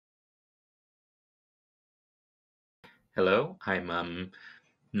Hello, I'm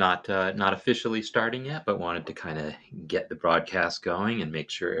not officially starting yet, but wanted to kind of get the broadcast going and make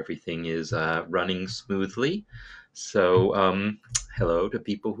sure everything is running smoothly. So, hello to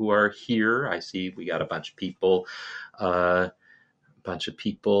people who are here. I see we got a bunch of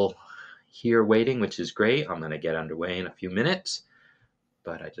people here waiting, which is great. I'm going to get underway in a few minutes,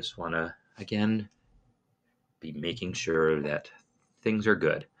 but I just want to again be making sure that things are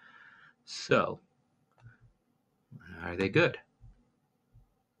good. So, are they good?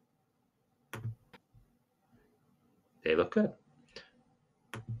 They look good.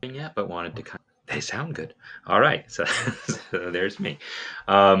 Yet, but wanted to they sound good. All right, so, so there's me.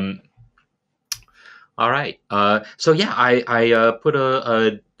 Um, all right, so yeah, I put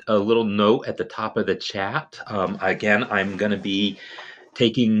a little note at the top of the chat. Again, I'm going to be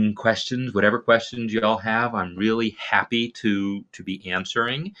taking questions, whatever questions you all have. I'm really happy to be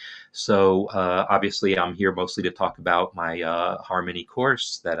answering. So obviously, I'm here mostly to talk about my harmony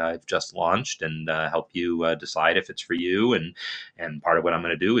course that I've just launched and help you decide if it's for you. And part of what I'm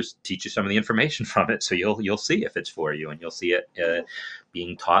going to do is teach you some of the information from it, so you'll see if it's for you, and you'll see it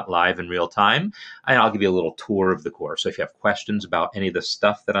being taught live in real time. And I'll give you a little tour of the course. So if you have questions about any of the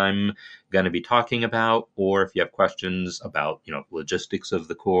stuff that I'm going to be talking about, or if you have questions about logistics of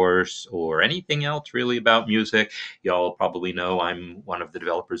the course or anything else really about music, y'all probably know I'm one of the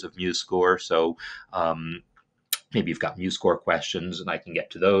developers of MuseScore. So maybe you've got MuseScore questions, and I can get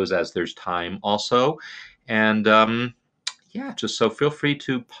to those as there's time also. And yeah, just so feel free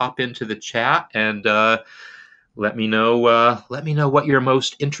to pop into the chat and let me know what you're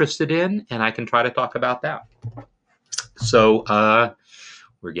most interested in, and I can try to talk about that. So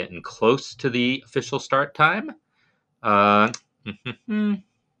we're getting close to the official start time. I'm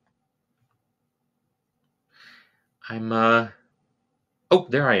oh,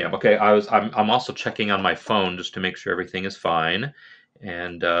 there I am. Okay, I'm also checking on my phone just to make sure everything is fine,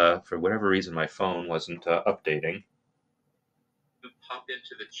 and for whatever reason my phone wasn't updating. Pop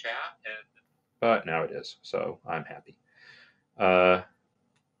into the chat, but now it is, so I'm happy.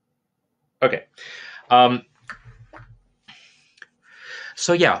 Okay.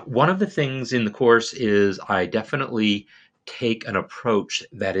 So yeah, one of the things in the course is I definitely take an approach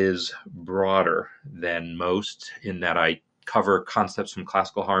that is broader than most, in that I cover concepts from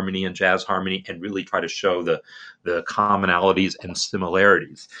classical harmony and jazz harmony and really try to show the commonalities and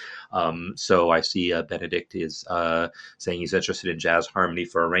similarities. So I see Benedict is saying he's interested in jazz harmony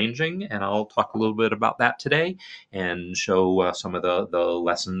for arranging, and I'll talk a little bit about that today and show some of the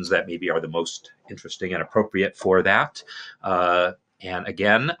lessons that maybe are the most interesting and appropriate for that. And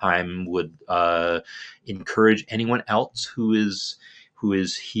again, I would encourage anyone else who is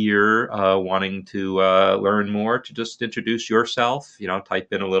here wanting to learn more to just introduce yourself. Type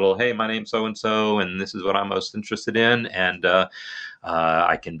in a little, "Hey, my name's so and so, and this is what I'm most interested in," and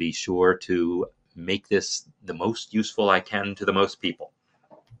I can be sure to make this the most useful I can to the most people.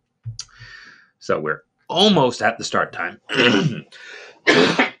 So we're almost at the start time.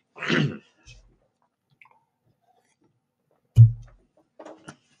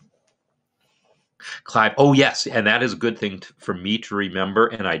 Clive. Oh yes, and that is a good thing for me to remember.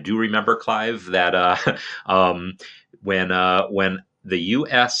 And I do remember, Clive, that when the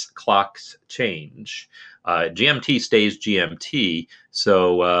U.S. clocks change, GMT stays GMT.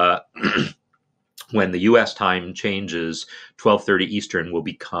 So when the U.S. time changes, 12:30 Eastern will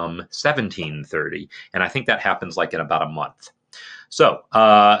become 17:30, and I think that happens like in about a month. So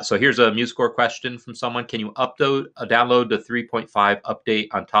here's a MuseScore question from someone. Can you download the 3.5 update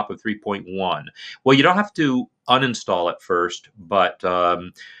on top of 3.1? Well, you don't have to uninstall it first, but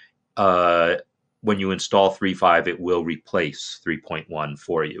when you install 3.5, it will replace 3.1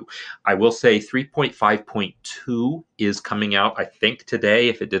 for you. I will say 3.5.2 is coming out, I think, today.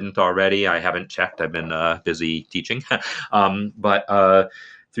 If it didn't already, I haven't checked. I've been busy teaching. But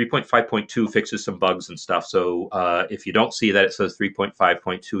 3.5.2 fixes some bugs and stuff. So if you don't see that it says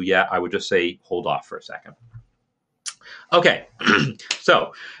 3.5.2 yet, I would just say hold off for a second. Okay,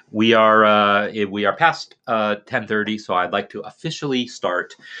 so we are past 10:30, so I'd like to officially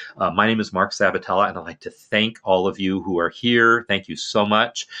start. My name is Mark Sabatella, and I'd like to thank all of you who are here. Thank you so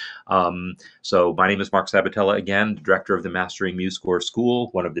much. So my name is Mark Sabatella, again, director of the Mastering MuseScore School,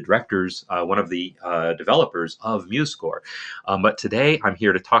 one of the directors, one of the developers of MuseScore. But today I'm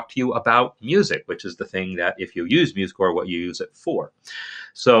here to talk to you about music, which is the thing that, if you use MuseScore, what you use it for.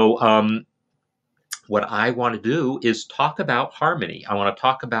 So what I want to do is talk about harmony. I want to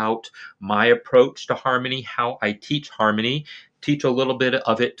talk about my approach to harmony, how I teach harmony, teach a little bit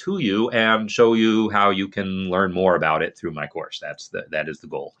of it to you and show you how you can learn more about it through my course. That is the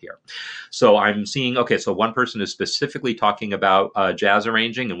goal here. So I'm seeing, okay, so one person is specifically talking about jazz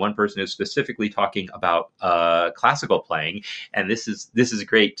arranging, and one person is specifically talking about classical playing. And this is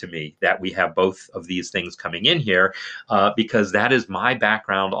great to me that we have both of these things coming in here, because that is my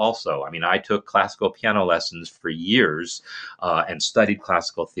background also. I mean, I took classical piano lessons for years and studied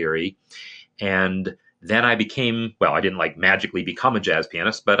classical theory. And then I became, well, I didn't like magically become a jazz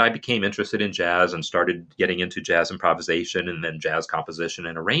pianist, but I became interested in jazz and started getting into jazz improvisation and then jazz composition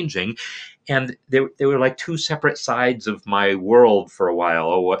and arranging. And they were like two separate sides of my world for a while.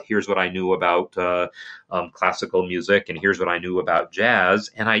 Oh, here's what I knew about classical music, and here's what I knew about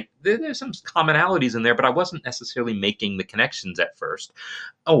jazz. And there's some commonalities in there, but I wasn't necessarily making the connections at first.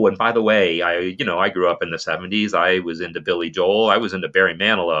 Oh, and by the way, I grew up in the 70s. I was into Billy Joel. I was into Barry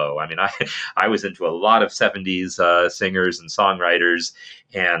Manilow. I mean, I was into a lot of 70s singers and songwriters,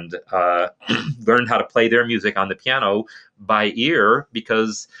 and learned how to play their music on the piano by ear,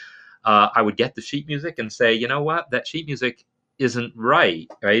 because I would get the sheet music and say, you know what, that sheet music isn't right.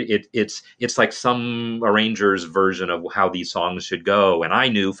 It's like some arranger's version of how these songs should go, and I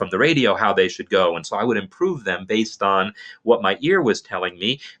knew from the radio how they should go, and so I would improve them based on what my ear was telling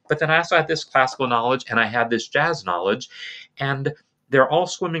me. But then I also had this classical knowledge and I had this jazz knowledge, and they're all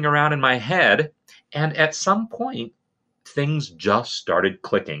swimming around in my head, and at some point things just started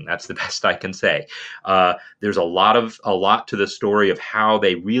clicking. That's the best I can say. There's a lot to the story of how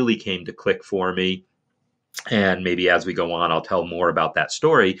they really came to click for me. And maybe as we go on, I'll tell more about that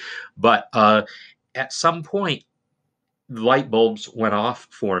story. But at some point, light bulbs went off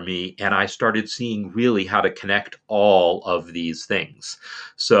for me, and I started seeing really how to connect all of these things.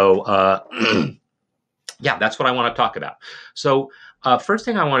 So yeah, that's what I want to talk about. So first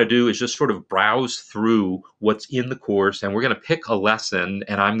thing I want to do is just sort of browse through what's in the course, and we're going to pick a lesson,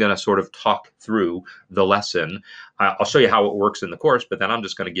 and I'm going to sort of talk through the lesson. I'll show you how it works in the course, but then I'm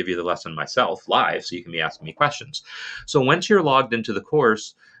just going to give you the lesson myself live so you can be asking me questions. So once you're logged into the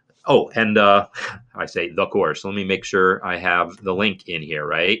course, oh, and I say the course. Let me make sure I have the link in here,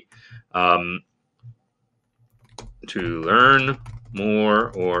 right? To learn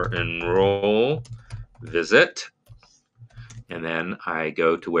more or enroll, visit. And then I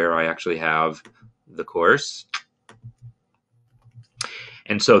go to where I actually have the course.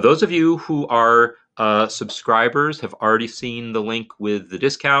 And so those of you who are subscribers have already seen the link with the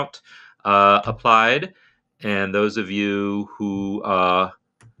discount applied. And those of you who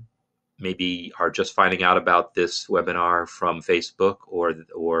maybe are just finding out about this webinar from Facebook or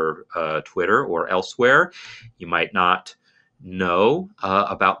Twitter or elsewhere, you might not know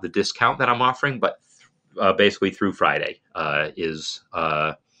about the discount that I'm offering, but basically through Friday there's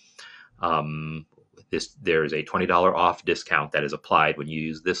a $20 off discount that is applied when you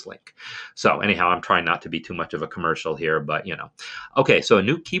use this link. So anyhow, I'm trying not to be too much of a commercial here, but you know. Okay, so a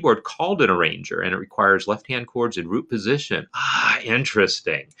new keyboard called an arranger, and it requires left-hand chords in root position.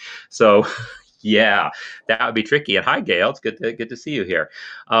 Interesting. So yeah, that would be tricky. And hi, Gail, it's good to see you here.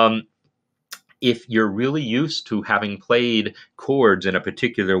 If you're really used to having played chords in a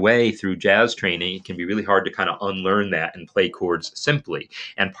particular way through jazz training, it can be really hard to kind of unlearn that and play chords simply.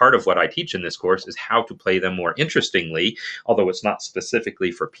 And part of what I teach in this course is how to play them more interestingly, although it's not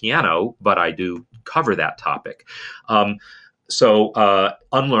specifically for piano, but I do cover that topic. So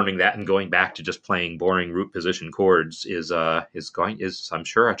unlearning that and going back to just playing boring root position chords is I'm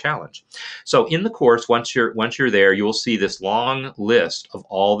sure a challenge. So in the course, once you're there, you'll see this long list of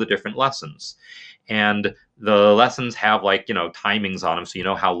all the different lessons, and the lessons have timings on them, so you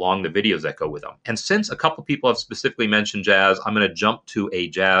know how long the videos that go with them. And since a couple people have specifically mentioned jazz, I'm going to jump to a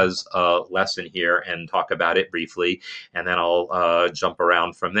jazz lesson here and talk about it briefly, and then I'll jump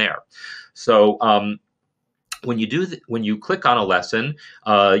around from there. So when you click on a lesson,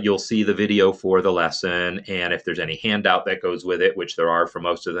 you'll see the video for the lesson, and if there's any handout that goes with it, which there are for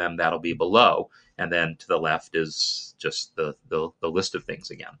most of them, that'll be below. And then to the left is just the list of things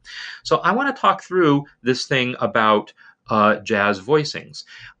again. So I want to talk through this thing about jazz voicings.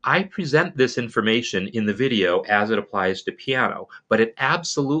 I present this information in the video as it applies to piano, but it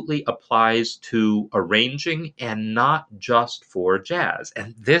absolutely applies to arranging and not just for jazz.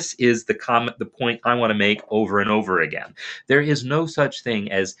 And this is the point I want to make over and over again. There is no such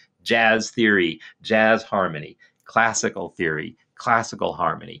thing as jazz theory, jazz harmony, classical theory, classical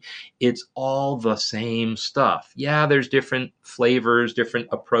harmony. It's all the same stuff. Yeah, there's different flavors, different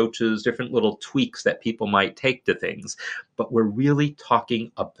approaches, different little tweaks that people might take to things, but we're really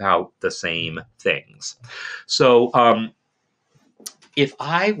talking about the same things. So if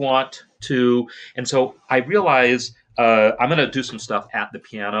I want to, and so I realize I'm going to do some stuff at the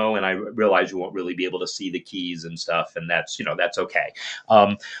piano, and I realize you won't really be able to see the keys and stuff, and that's okay.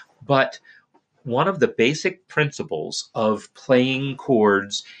 But one of the basic principles of playing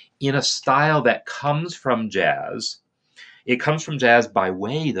chords in a style that comes from jazz, it comes from jazz by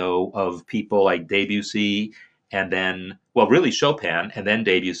way, though, of people like Debussy and then, well, really Chopin, and then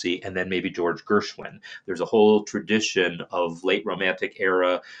Debussy, and then maybe George Gershwin. There's a whole tradition of late Romantic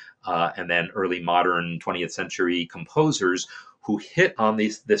era and then early modern 20th century composers who hit on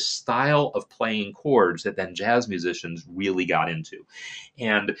this style of playing chords that then jazz musicians really got into.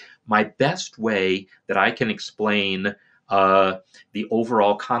 And my best way that I can explain the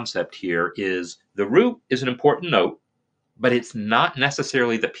overall concept here is the root is an important note, but it's not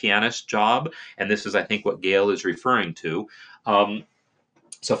necessarily the pianist's job. And this is, I think, what Gail is referring to.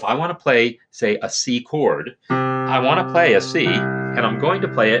 So if I want to play, say, a C chord, I want to play a C, and I'm going to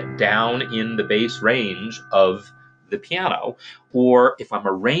play it down in the bass range of the piano. Or if I'm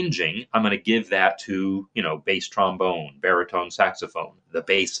arranging, I'm going to give that to, bass trombone, baritone saxophone, the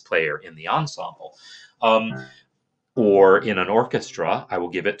bass player in the ensemble. Or in an orchestra, I will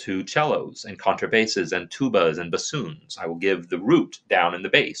give it to cellos and contrabasses and tubas and bassoons. I will give the root down in the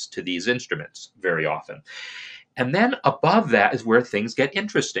bass to these instruments very often. And then above that is where things get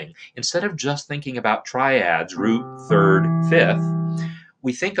interesting. Instead of just thinking about triads, root, third, fifth,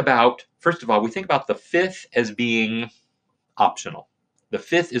 we think about, first of all, we think about the fifth as being optional. The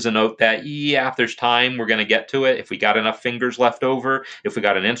fifth is a note that, if there's time, we're going to get to it. If we got enough fingers left over, if we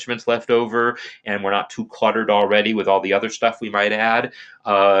got an instruments left over, and we're not too cluttered already with all the other stuff we might add,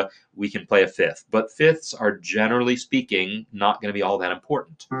 we can play a fifth. But fifths are, generally speaking, not going to be all that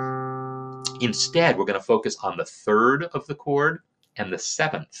important. Instead, we're going to focus on the third of the chord and the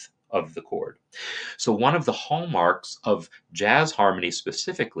seventh of the chord. So one of the hallmarks of jazz harmony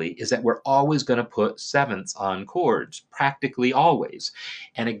specifically is that we're always going to put sevenths on chords, practically always.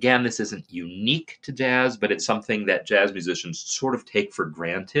 And again, this isn't unique to jazz, but it's something that jazz musicians sort of take for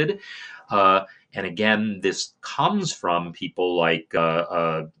granted. And again, this comes from people like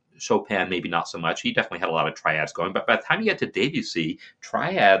Chopin, maybe not so much. He definitely had a lot of triads going, but by the time you get to Debussy,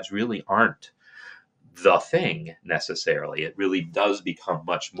 triads really aren't the thing necessarily. It really does become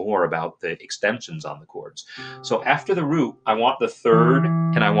much more about the extensions on the chords. So after the root, I want the third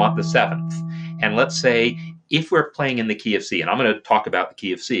and I want the seventh. And let's say if we're playing in the key of C, and I'm going to talk about the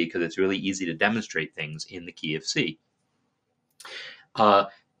key of C because it's really easy to demonstrate things in the key of C.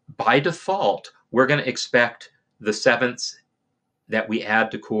 By default, we're going to expect the sevenths that we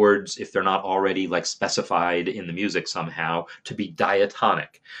add to chords, if they're not already specified in the music somehow, to be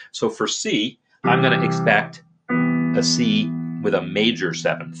diatonic. So for C, I'm going to expect a C with a major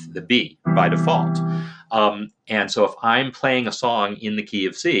seventh, the B, by default. And so if I'm playing a song in the key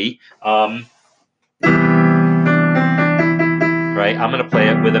of C, right, I'm going to play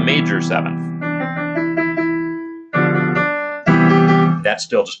it with a major seventh. That's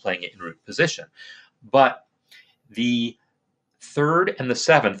still just playing it in root position. But the third and the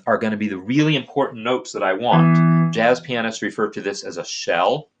seventh are going to be the really important notes that I want. Jazz pianists refer to this as a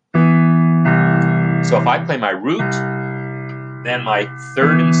shell. So if I play my root, then my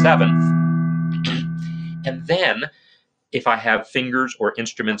third and seventh, and then if I have fingers or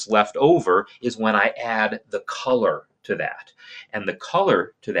instruments left over is when I add the color to that. And the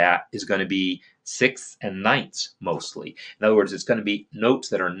color to that is going to be sixths and ninths mostly. In other words, it's going to be notes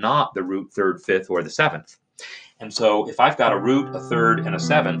that are not the root, third, fifth, or the seventh. And so if I've got a root, a third, and a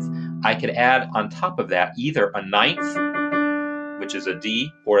seventh, I could add on top of that either a ninth, which is a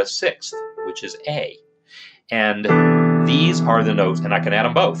D, or a sixth, which is A. And these are the notes, and I can add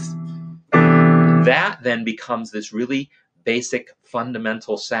them both. That then becomes this really basic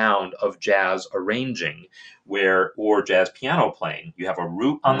fundamental sound of jazz arranging or jazz piano playing. You have a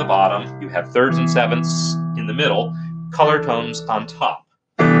root on the bottom, you have thirds and sevenths in the middle, color tones on top.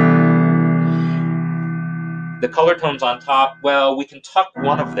 The color tones on top, well, we can tuck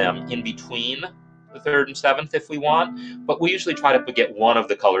one of them in between the third and seventh if we want, but we usually try to get one of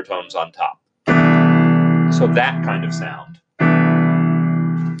the color tones on top. So that kind of sound.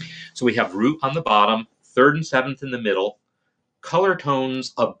 So we have root on the bottom, third and seventh in the middle, color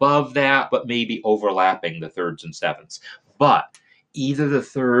tones above that, but maybe overlapping the thirds and sevenths. But either the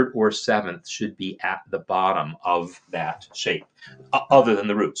third or seventh should be at the bottom of that shape, other than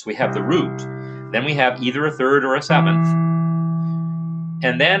the root. So we have the root, then we have either a third or a seventh,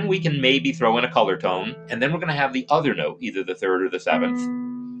 and then we can maybe throw in a color tone, and then we're going to have the other note, either the third or the seventh,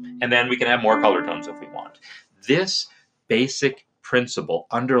 and then we can have more color tones if we want. This basic principle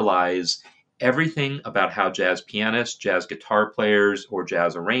underlies everything about how jazz pianists, jazz guitar players, or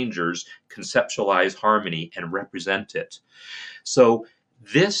jazz arrangers conceptualize harmony and represent it. So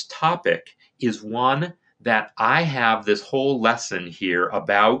this topic is one that I have this whole lesson here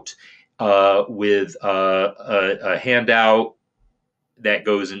about with a handout that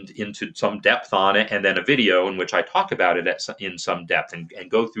goes into some depth on it, and then a video in which I talk about it in some depth and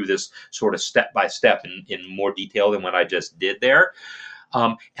go through this sort of step by step in more detail than what I just did there.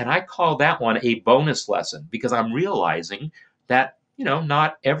 And I call that one a bonus lesson because I'm realizing that,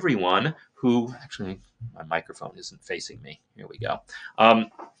 not everyone who actually, my microphone isn't facing me. Here we go.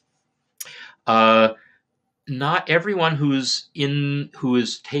 Not everyone who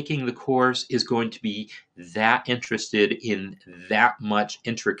is taking the course is going to be that interested in that much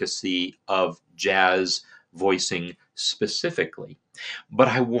intricacy of jazz voicing specifically. But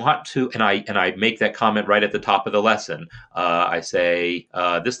I want to, and I make that comment right at the top of the lesson. I say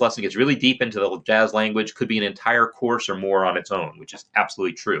this lesson gets really deep into the jazz language, could be an entire course or more on its own, which is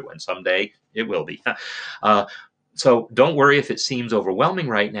absolutely true, and someday it will be. So don't worry if it seems overwhelming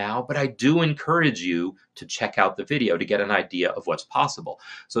right now, but I do encourage you to check out the video to get an idea of what's possible.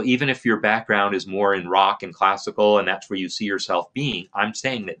 So even if your background is more in rock and classical and that's where you see yourself being, I'm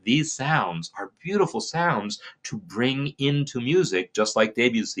saying that these sounds are beautiful sounds to bring into music, just like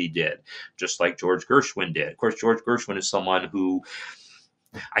Debussy did, just like George Gershwin did. Of course, George Gershwin is someone who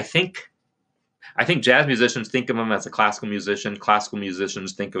I think jazz musicians think of him as a classical musician. Classical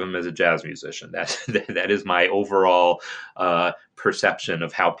musicians think of him as a jazz musician. That is my overall perception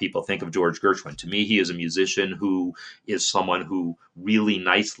of how people think of George Gershwin. To me, he is a musician who is someone who really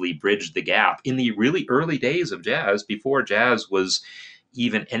nicely bridged the gap in the really early days of jazz, before jazz was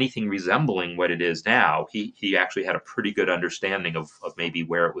even anything resembling what it is now. He actually had a pretty good understanding of maybe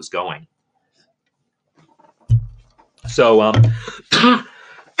where it was going. So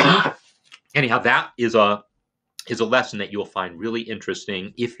anyhow, that is a lesson that you'll find really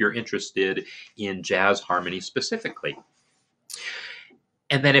interesting if you're interested in jazz harmony specifically.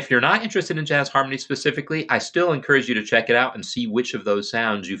 And then if you're not interested in jazz harmony specifically, I still encourage you to check it out and see which of those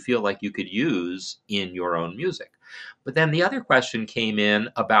sounds you feel like you could use in your own music. But then the other question came in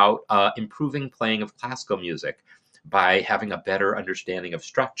about improving playing of classical music by having a better understanding of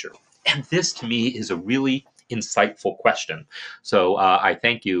structure. And this, to me, is a really insightful question. So I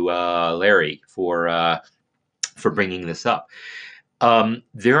thank you, Larry, for bringing this up.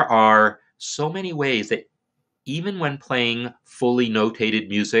 There are so many ways that even when playing fully notated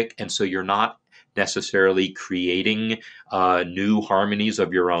music, and so you're not necessarily creating new harmonies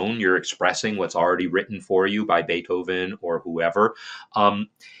of your own, you're expressing what's already written for you by Beethoven or whoever,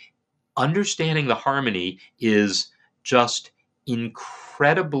 understanding the harmony is just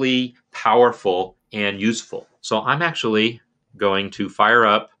incredibly powerful and useful. So I'm actually going to fire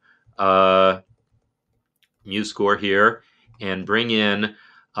up MuseScore here and bring in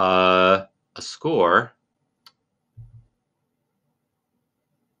a score.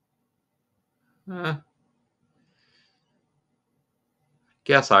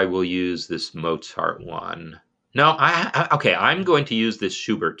 Guess I will use this Mozart one. No, okay, I'm going to use this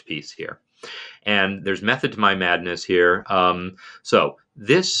Schubert piece here. And there's method to my madness here. So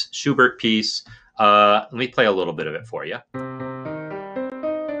this Schubert piece, let me play a little bit of it for you.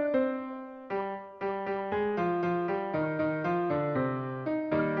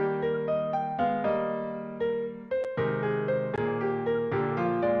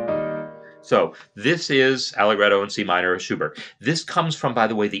 So this is Allegretto in C minor of Schubert. This comes from, by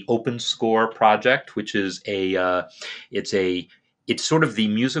the way, the Open Score project, which is it's sort of the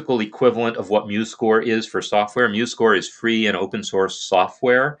musical equivalent of what MuseScore is for software. MuseScore is free and open source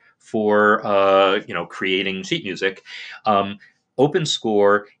software for creating sheet music.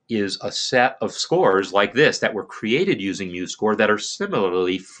 OpenScore is a set of scores like this that were created using MuseScore that are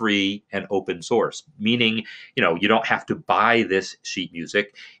similarly free and open source, meaning you don't have to buy this sheet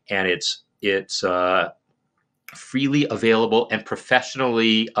music, and it's freely available and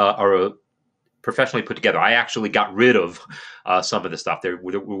professionally put together. I actually got rid of some of the stuff. There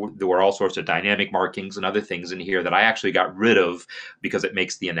were all sorts of dynamic markings and other things in here that I actually got rid of because it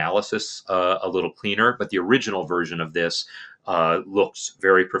makes the analysis a little cleaner. But the original version of this looks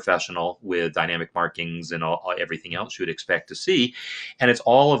very professional with dynamic markings and everything else you would expect to see. And it's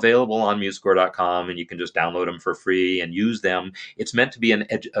all available on MuseScore.com, and you can just download them for free and use them. It's meant to be an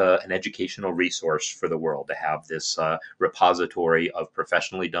educational resource for the world, to have this repository of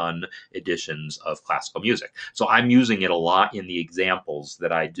professionally done editions of classical music. So I'm using it a lot in the examples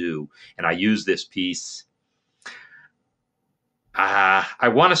that I do, and I use this piece I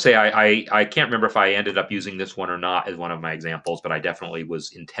want to say I can't remember if I ended up using this one or not as one of my examples, but I definitely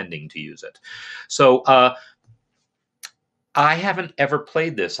was intending to use it. So I haven't ever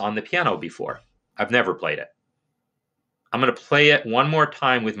played this on the piano before. I've never played it. I'm going to play it one more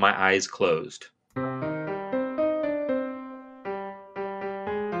time with my eyes closed.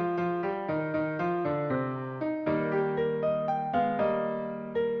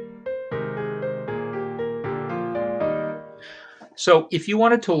 So if you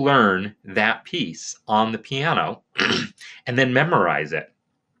wanted to learn that piece on the piano and then memorize it,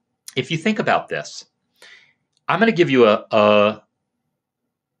 if you think about this, I'm going to give you a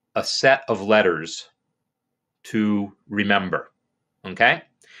set of letters to remember. Okay?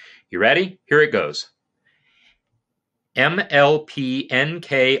 You ready? Here it goes.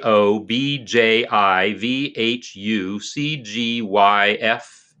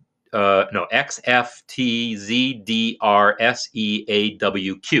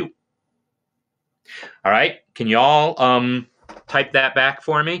 XFTZDRSEAWQ. All right, can you all type that back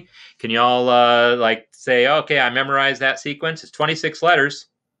for me? Can you all like say, okay, I memorized that sequence. It's 26 letters.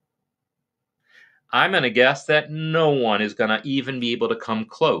 I'm going to guess that no one is going to even be able to come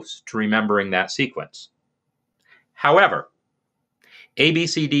close to remembering that sequence. However, A, B,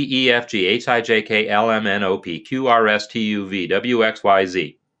 C, D, E, F, G, H, I, J, K, L, M, N, O, P, Q, R, S, T, U, V, W, X, Y,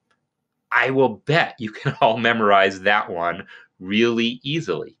 Z. I will bet you can all memorize that one really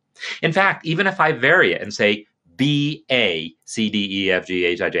easily. In fact, even if I vary it and say B, A, C, D, E, F, G,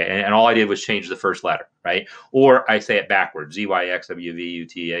 H, I, J, and all I did was change the first letter, right? Or I say it backwards, Z, Y, X, W, V, U,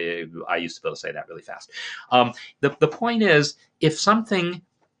 T, A. I used to be able to say that really fast. The point is, if something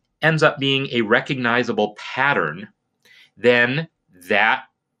ends up being a recognizable pattern, then that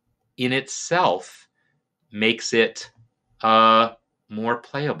in itself makes it more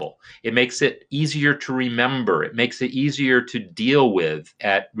playable. It makes it easier to remember. It makes it easier to deal with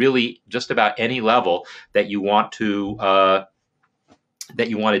at really just about any level that you want to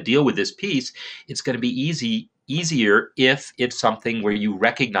deal with this piece. It's going to be easier if it's something where you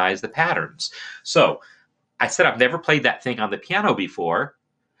recognize the patterns. So I said I've never played that thing on the piano before,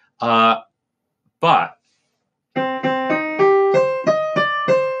 but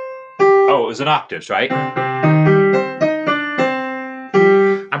oh, it was in octaves, right?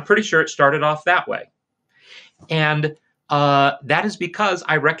 I'm pretty sure it started off that way. And that is because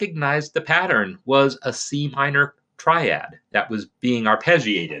I recognized the pattern was a C minor triad that was being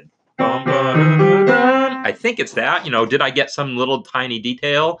arpeggiated. I think it's that. You know, did I get some little tiny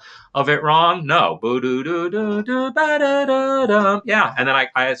detail of it wrong? No. Yeah, and then I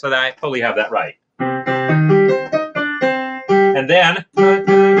totally have that right. And then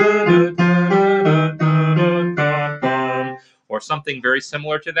or something very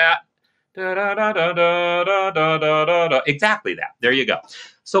similar to that. Exactly that. There you go.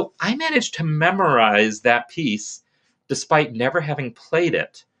 So I managed to memorize that piece despite never having played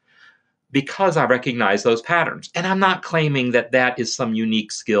it because I recognize those patterns. And I'm not claiming that that is some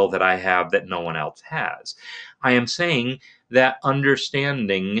unique skill that I have that no one else has. I am saying that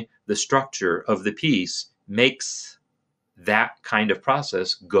understanding the structure of the piece makes that kind of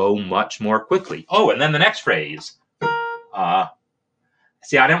process go much more quickly. Oh, and then the next phrase.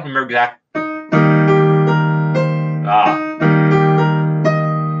 See, I don't remember exactly.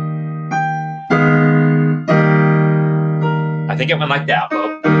 I think it went like that.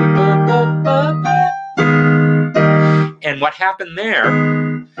 And what happened there,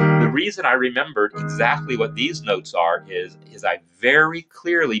 the reason I remembered exactly what these notes are is I very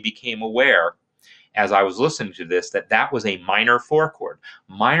clearly became aware as I was listening to this, that was a minor 4 chord.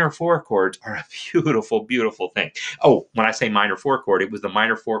 Minor 4 chords are a beautiful, beautiful thing. Oh, when I say minor 4 chord, it was the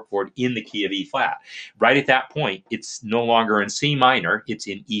minor 4 chord in the key of E flat. Right at that point, it's no longer in C minor, it's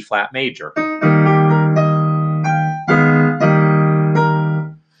in E flat major.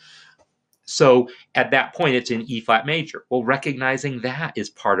 So at that point, it's in E flat major. Well, recognizing that is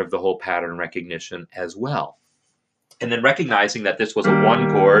part of the whole pattern recognition as well. And then recognizing that this was a 1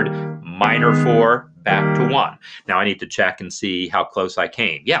 chord, minor 4, back to 1. Now I need to check and see how close I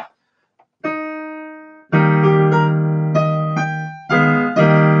came. Yeah.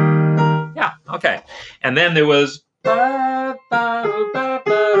 Yeah, okay. And then there was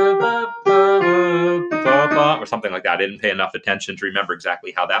or something like that. I didn't pay enough attention to remember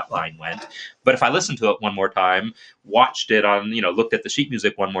exactly how that line went. But if I listened to it one more time, watched it on, looked at the sheet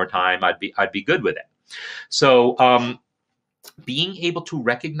music one more time, I'd be good with it. So being able to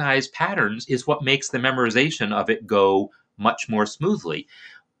recognize patterns is what makes the memorization of it go much more smoothly.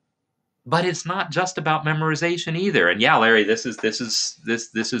 But it's not just about memorization either. And yeah, Larry, this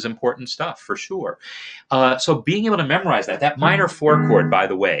is important stuff for sure. So being able to memorize that minor four chord, by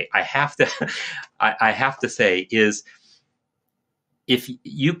the way, I have to I have to say is, if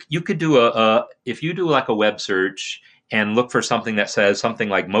you could do if you do like a web search and look for something that says something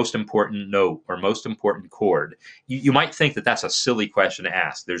like most important note or most important chord, you might think that that's a silly question to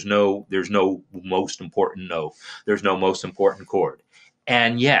ask. There's no most important note. There's no most important chord.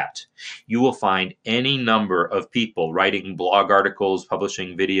 And yet, you will find any number of people writing blog articles,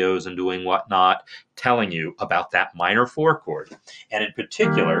 publishing videos, and doing whatnot, telling you about that minor four chord. And in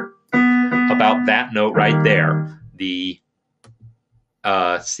particular, about that note right there, the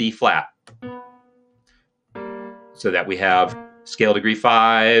C flat. So that we have scale degree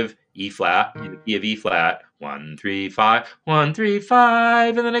 5, E flat, in the key of E flat, 1, 3, 5, 1, 3,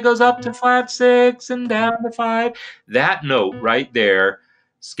 5, and then it goes up to flat 6 and down to 5. That note right there,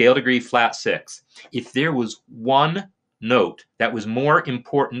 scale degree flat 6. If there was one note that was more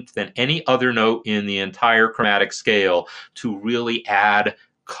important than any other note in the entire chromatic scale to really add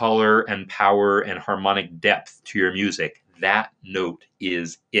color and power and harmonic depth to your music, that note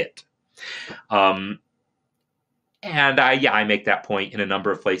is it. And I make that point in a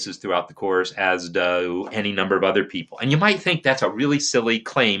number of places throughout the course, as do any number of other people. And you might think that's a really silly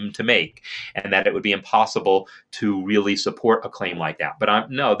claim to make, and that it would be impossible to really support a claim like that.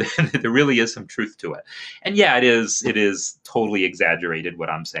 But no, there really is some truth to it. And yeah, it is totally exaggerated what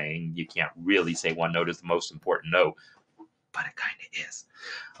I'm saying. You can't really say one note is the most important note, but it kind of is.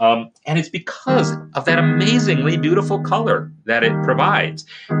 And it's because of that amazingly beautiful color that it provides,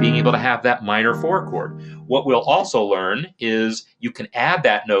 being able to have that minor four chord. What we'll also learn is you can add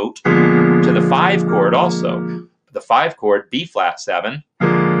that note to the 5 chord also. The 5 chord, B flat 7,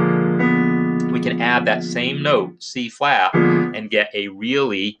 we can add that same note, C flat, and get a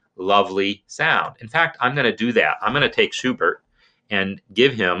really lovely sound. In fact, I'm going to do that. I'm going to take Schubert and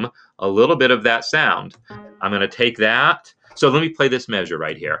give him a little bit of that sound. I'm going to take that. So let me play this measure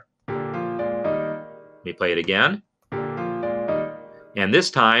right here. Let me play it again. And this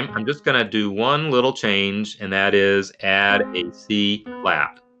time, I'm just going to do one little change, and that is add a C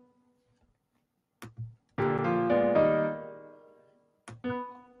flat.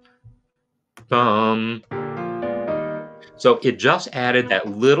 So it just added that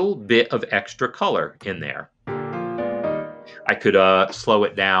little bit of extra color in there. I could slow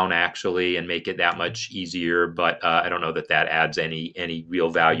it down actually and make it that much easier, but I don't know that that adds any real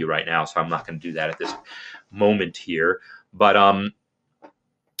value right now, so I'm not going to do that at this moment here. But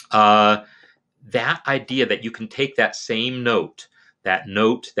that idea that you can take that same note, that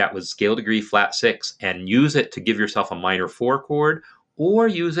note that was scale degree flat 6, and use it to give yourself a minor 4 chord, or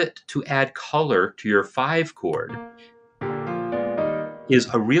use it to add color to your 5 chord, is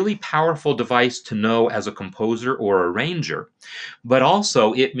a really powerful device to know as a composer or arranger. But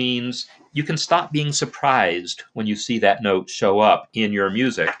also it means you can stop being surprised when you see that note show up in your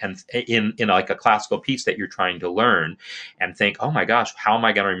music and in like a classical piece that you're trying to learn, and think, oh my gosh, how am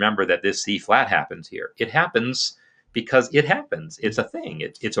I going to remember that this C flat happens here? It happens because it happens. It's a thing.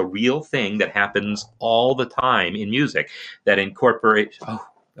 It's a real thing that happens all the time in music that incorporates. Oh,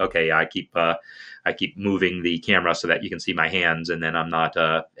 okay. I keep moving the camera so that you can see my hands, and then I'm not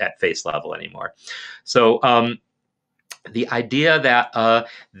at face level anymore. So the idea that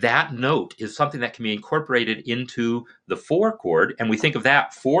that note is something that can be incorporated into the 4 chord, and we think of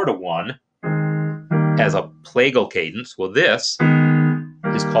that 4-to-1 as a plagal cadence. Well, this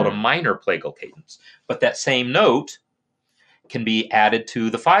is called a minor plagal cadence. But that same note can be added to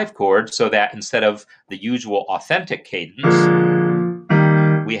the 5 chord, so that instead of the usual authentic cadence,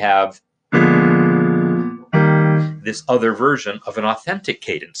 we have this other version of an authentic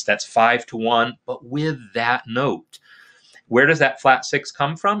cadence that's 5-to-1, but with that note. Where does that flat 6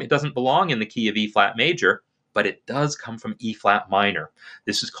 come from? It doesn't belong in the key of E flat major, but it does come from E flat minor.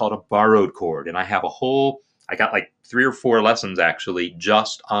 This is called a borrowed chord, and I got like 3 or 4 lessons actually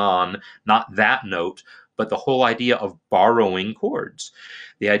just on not that note, but the whole idea of borrowing chords.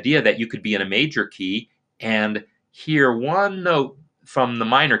 The idea that you could be in a major key and hear one note from the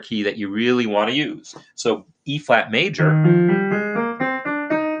minor key that you really want to use. So E flat major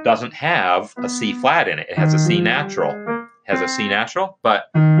doesn't have a C flat in it. It has a C natural. But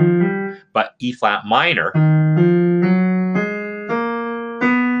E flat minor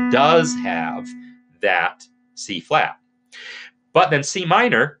does have that C flat. But then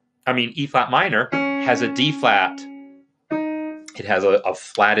E flat minor has a D flat it has a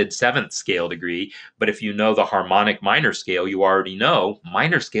flatted seventh scale degree. But if you know the harmonic minor scale, you already know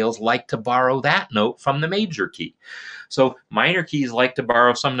minor scales like to borrow that note from the major key. So minor keys like to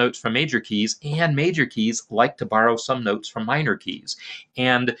borrow some notes from major keys, and major keys like to borrow some notes from minor keys.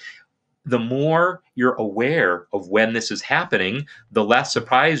 And the more you're aware of when this is happening, the less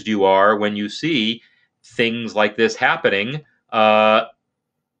surprised you are when you see things like this happening.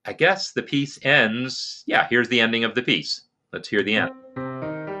 I guess the piece ends. Yeah, here's the ending of the piece. Let's hear the end.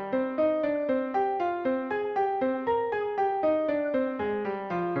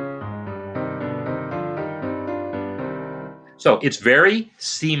 So it's very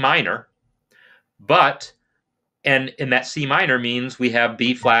C minor, but, and that C minor means we have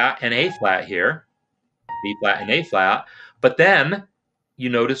B flat and A flat here, B flat and A flat, but then you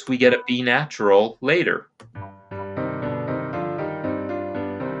notice we get a B natural later.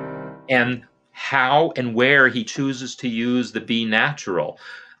 And how and where he chooses to use the B natural.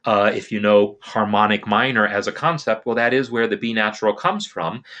 If you know harmonic minor as a concept, well, that is where the B natural comes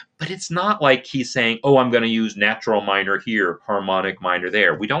from. But it's not like he's saying, oh, I'm going to use natural minor here, harmonic minor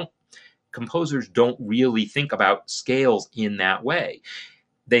there. Composers don't really think about scales in that way.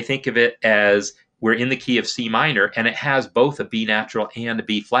 They think of it as we're in the key of C minor, and it has both a B natural and a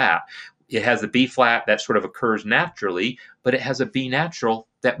B flat. It has the B flat that sort of occurs naturally, but it has a B natural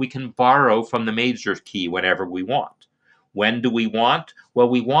that we can borrow from the major key whenever we want. When do we want? Well,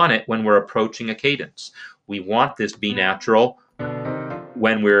 we want it when we're approaching a cadence. We want this B natural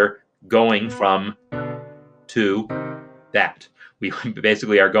when we're going from to that. We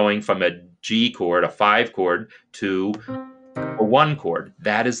basically are going from a G chord, a 5 chord, to a 1 chord.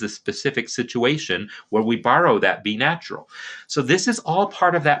 That is the specific situation where we borrow that B natural. So this is all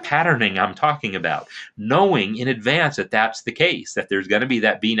part of that patterning I'm talking about, knowing in advance that that's the case, that there's going to be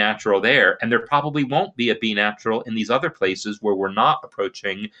that B natural there, and there probably won't be a B natural in these other places where we're not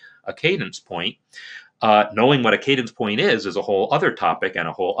approaching a cadence point. Knowing what a cadence point is a whole other topic and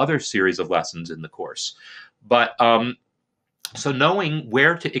a whole other series of lessons in the course. But so knowing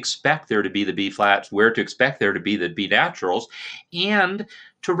where to expect there to be the B flats, where to expect there to be the B naturals, and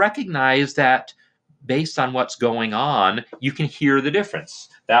to recognize that based on what's going on, you can hear the difference.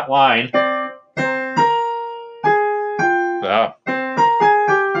 That line,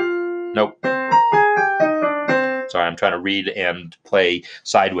 nope. Sorry, I'm trying to read and play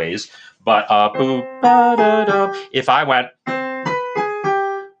sideways. But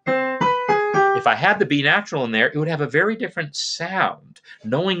if I had the B natural in there, it would have a very different sound.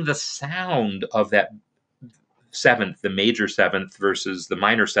 Knowing the sound of that seventh, the major seventh versus the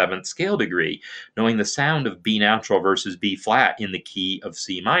minor seventh scale degree, knowing the sound of B natural versus B flat in the key of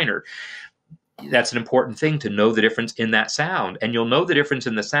C minor, that's an important thing to know the difference in that sound. And you'll know the difference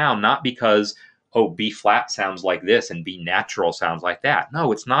in the sound not because, oh, B flat sounds like this and B natural sounds like that.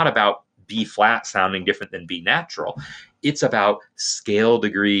 No, it's not about B flat sounding different than B natural. It's about scale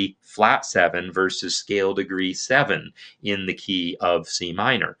degree flat 7 versus scale degree 7 in the key of C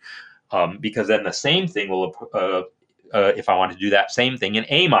minor. Because then the same thing will, if I want to do that same thing in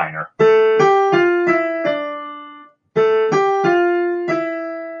A minor.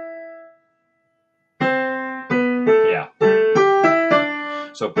 Yeah.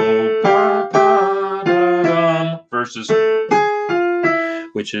 So boom, ba, ba, da, dum, versus,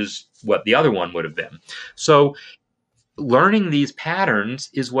 which is what the other one would have been. So learning these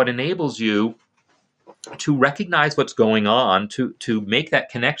patterns is what enables you to recognize what's going on, to make that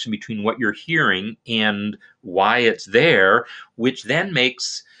connection between what you're hearing and why it's there, which then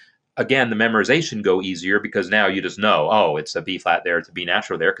makes, again, the memorization go easier because now you just know, oh, it's a B flat there, it's a B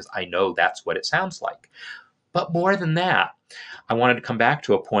natural there, because I know that's what it sounds like. But more than that, I wanted to come back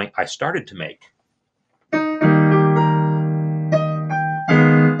to a point I started to make.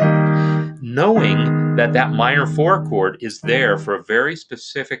 Knowing that that minor 4 chord is there for a very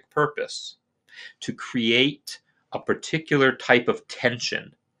specific purpose, to create a particular type of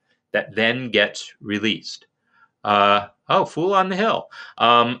tension that then gets released. Oh, Fool on the Hill.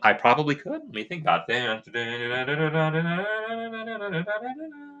 I probably could. Let me think about that.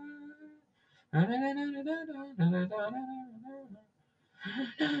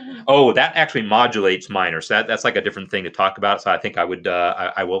 Oh, that actually modulates minor. So that's like a different thing to talk about. So I think I would,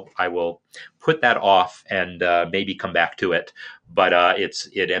 I will put that off and maybe come back to it. But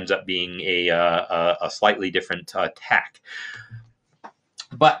it ends up being a slightly different tack.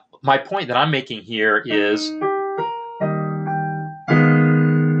 But my point that I'm making here is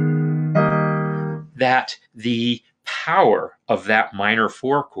that the power of that minor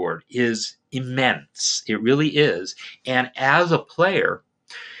 4 chord is immense. It really is. And as a player,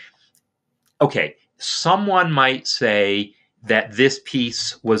 okay, someone might say that this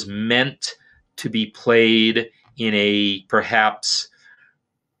piece was meant to be played in a perhaps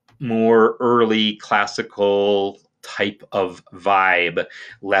more early classical type of vibe,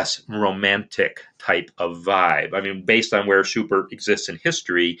 less romantic type of vibe. I mean, based on where Schubert exists in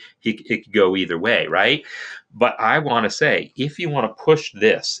history, it could go either way, right? But I want to say, if you want to push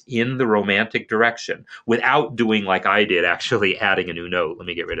this in the romantic direction without doing like I did, actually adding a new note, let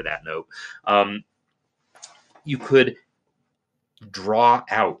me get rid of that note, you could draw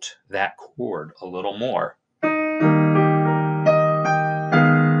out that chord a little more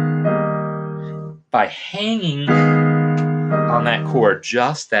by hanging on that chord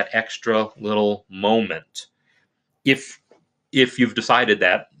just that extra little moment. If you've decided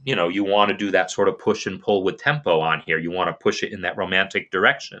that you want to do that sort of push and pull with tempo on here, you want to push it in that romantic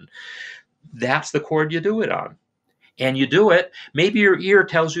direction, that's the chord you do it on. And you do it, maybe your ear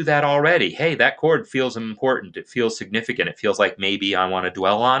tells you that already. Hey, that chord feels important, it feels significant, it feels like maybe I want to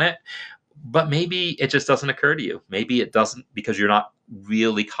dwell on it. But maybe it just doesn't occur to you. Maybe it doesn't, because you're not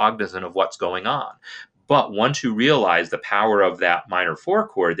really cognizant of what's going on. But once you realize the power of that minor 4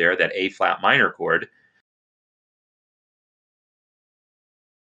 chord there, that A flat minor chord,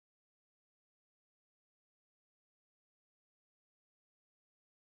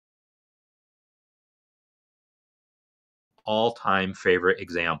 all-time favorite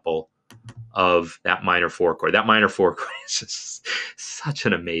example of that minor 4 chord. That minor 4 chord is just such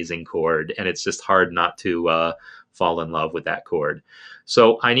an amazing chord, and it's just hard not to fall in love with that chord.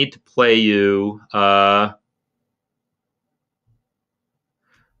 So I need to play you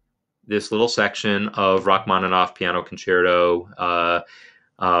this little section of Rachmaninoff Piano Concerto.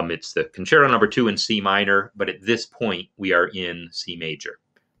 It's the Concerto number 2 in C minor, but at this point we are in C major.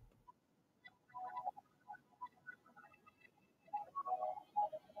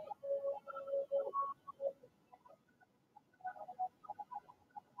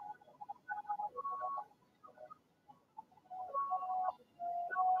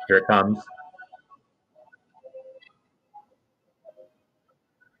 Here it comes.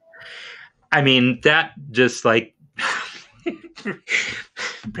 I mean, that just like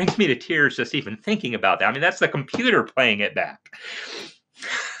brings me to tears just even thinking about that. I mean, that's the computer playing it back.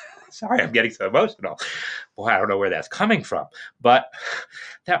 Sorry, I'm getting so emotional. Boy, I don't know where that's coming from. But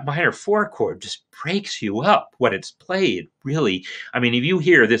that minor 4 chord just breaks you up when it's played, really. I mean, if you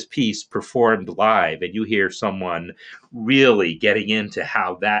hear this piece performed live and you hear someone really getting into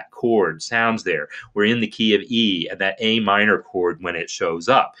how that chord sounds there, we're in the key of E, and that A minor chord when it shows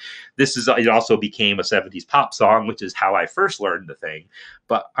up. It also became a 70s pop song, which is how I first learned the thing.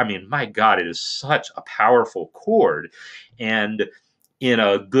 But I mean, my God, it is such a powerful chord. And in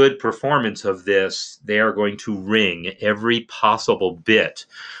a good performance of this, they are going to wring every possible bit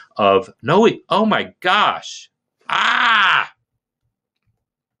of no. Oh my gosh! Ah!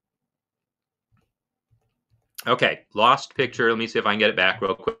 Okay, lost picture. Let me see if I can get it back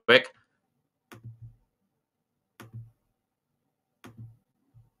real quick.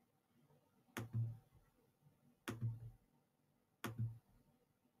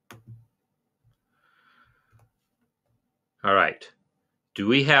 All right. Do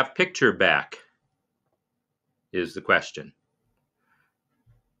we have picture back? Is the question.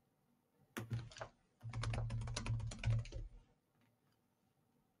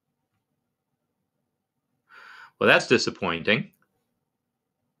 Well, that's disappointing.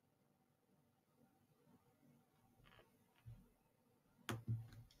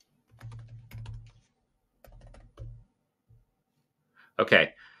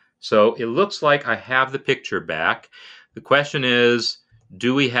 Okay, so it looks like I have the picture back. The question is,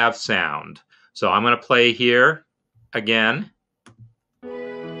 do we have sound? So I'm going to play here again.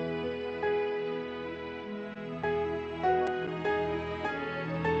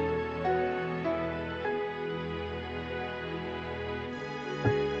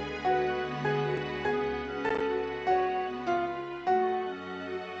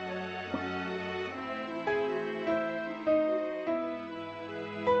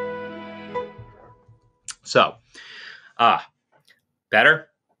 So, better?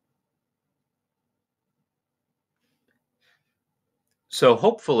 So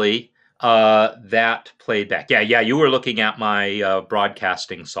hopefully that played back. Yeah, you were looking at my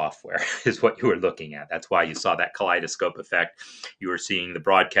broadcasting software is what you were looking at. That's why you saw that kaleidoscope effect. You were seeing the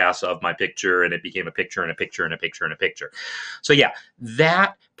broadcast of my picture, and it became a picture and a picture and a picture and a picture. So yeah,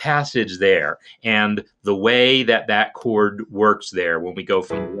 that passage there, and the way that that chord works there when we go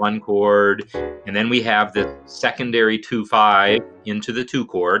from one chord, and then we have the secondary 2-5 into the 2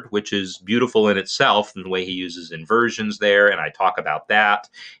 chord, which is beautiful in itself, and the way he uses inversions there, and I talk about that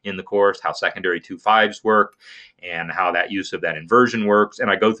in the course, how secondary 2-5s work and how that use of that inversion works, and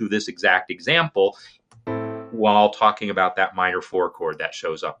I go through this exact example while talking about that minor 4 chord that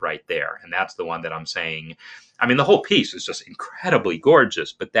shows up right there. And that's the one that I'm saying, I mean, the whole piece is just incredibly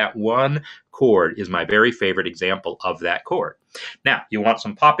gorgeous, but that one chord is my very favorite example of that chord. Now, you want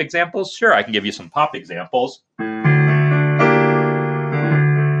some pop examples? Sure, I can give you some pop examples.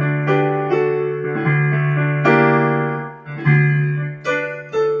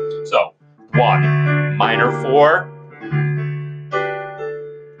 So, 1, minor 4,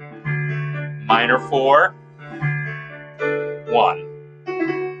 minor 4, 1,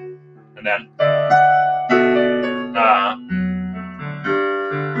 and then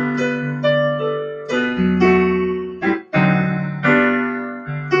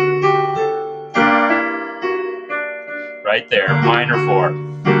right there, minor 4.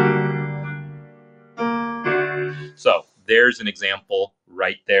 So there's an example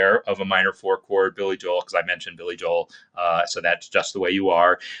right there of a minor 4 chord, Billy Joel, because I mentioned Billy Joel, so that's Just the Way You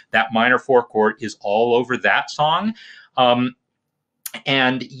Are. That minor 4 chord is all over that song.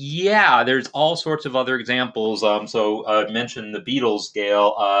 And yeah, there's all sorts of other examples. So I mentioned the Beatles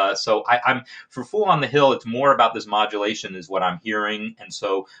scale. So I'm for Fool on the Hill. It's more about this modulation is what I'm hearing. And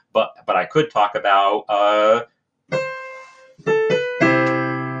so, but I could talk about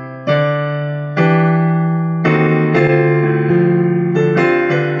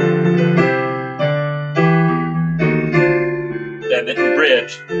then the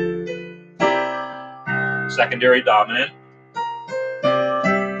bridge, secondary dominant.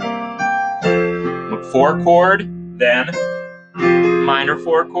 4 chord, then minor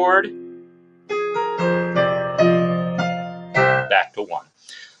 4 chord, back to 1.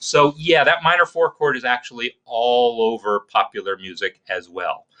 So yeah, that minor 4 chord is actually all over popular music as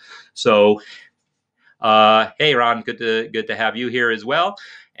well. So hey Ron, good to have you here as well.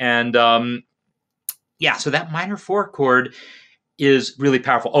 And yeah, so that minor 4 chord is really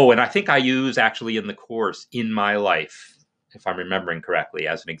powerful. Oh, and I think I use actually in the course In My Life, if I'm remembering correctly,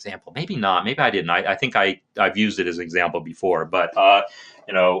 as an example. Maybe not. Maybe I didn't. I think I've used it as an example before. But put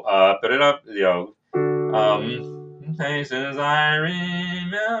it up. Places I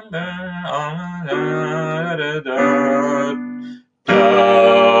remember.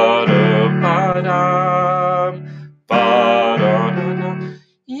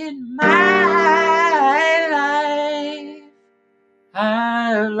 In my life,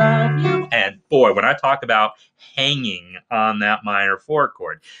 I love you. And boy, when I talk about hanging on that minor 4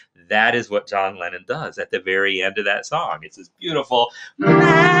 chord, that is what John Lennon does at the very end of that song. It's this beautiful, my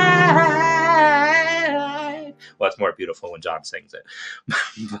life. Well, it's more beautiful when John sings it.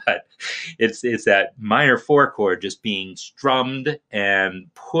 But it's that minor 4 chord just being strummed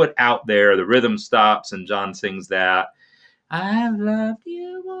and put out there. The rhythm stops and John sings that, I've loved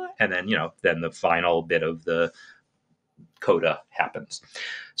you more. And then, then the final bit of the coda happens.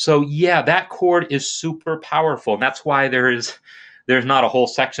 So yeah, that chord is super powerful. And that's why there's not a whole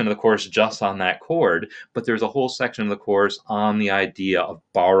section of the course just on that chord, but there's a whole section of the course on the idea of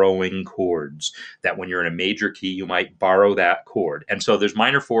borrowing chords, that when you're in a major key, you might borrow that chord. And so there's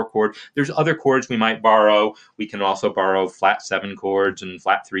minor 4 chord. There's other chords we might borrow. We can also borrow flat 7 chords and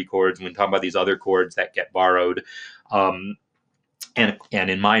flat 3 chords. And we talk about these other chords that get borrowed. And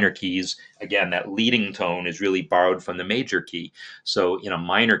in minor keys, again, that leading tone is really borrowed from the major key. So in a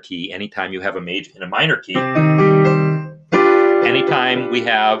minor key, anytime you have in a minor key, anytime we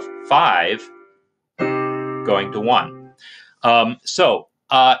have 5 going to 1.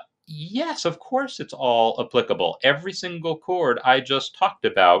 Yes, of course, it's all applicable. Every single chord I just talked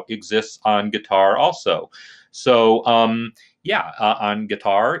about exists on guitar also. So on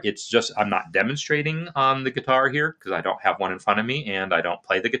guitar, it's just, I'm not demonstrating on the guitar here because I don't have one in front of me and I don't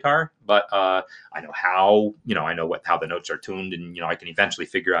play the guitar, but I know how, I know how the notes are tuned, and, I can eventually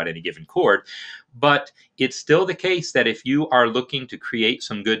figure out any given chord. But it's still the case that if you are looking to create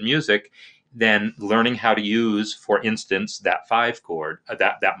some good music, then learning how to use, for instance, that 5 chord,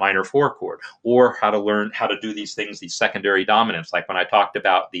 that minor 4 chord, or how to learn how to do these things, these secondary dominants, like when I talked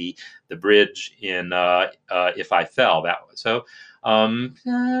about the bridge in If I Fell. That was so.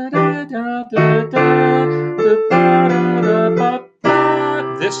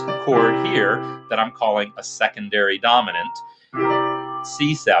 This chord here that I'm calling a secondary dominant,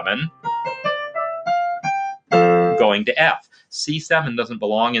 C7, going to F. C7 doesn't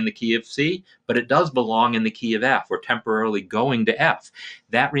belong in the key of C, but it does belong in the key of F. We're temporarily going to F.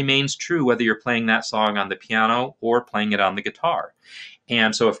 That remains true whether you're playing that song on the piano or playing it on the guitar.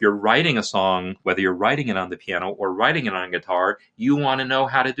 And so if you're writing a song, whether you're writing it on the piano or writing it on guitar, you want to know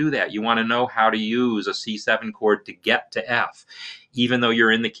how to do that. You want to know how to use a C7 chord to get to F. Even though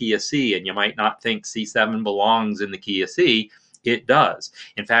you're in the key of C and you might not think C7 belongs in the key of C, it does.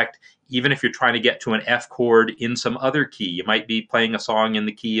 In fact, even if you're trying to get to an F chord in some other key, you might be playing a song in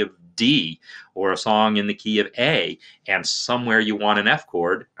the key of D or a song in the key of A, and somewhere you want an F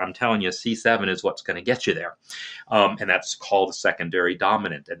chord, I'm telling you, C7 is what's going to get you there. And that's called a secondary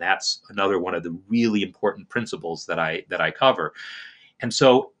dominant. And that's another one of the really important principles that I cover. And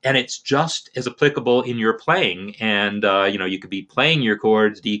so, and it's just as applicable in your playing. And, you could be playing your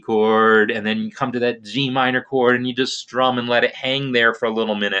chords, D chord, and then you come to that G minor chord and you just strum and let it hang there for a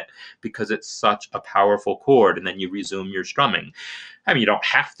little minute because it's such a powerful chord. And then you resume your strumming. I mean, you don't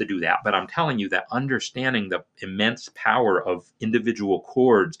have to do that, but I'm telling you that understanding the immense power of individual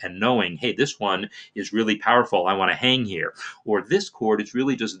chords and knowing, hey, this one is really powerful, I want to hang here. Or this chord is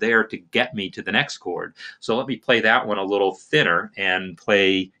really just there to get me to the next chord. So let me play that one a little thinner and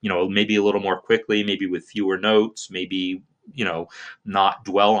play, maybe a little more quickly, maybe with fewer notes, maybe, not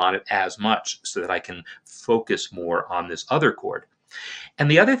dwell on it as much so that I can focus more on this other chord. And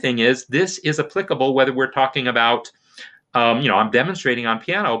the other thing is, this is applicable whether we're talking about I'm demonstrating on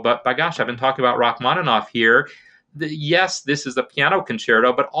piano, but by gosh, I've been talking about Rachmaninoff here. Yes, this is a piano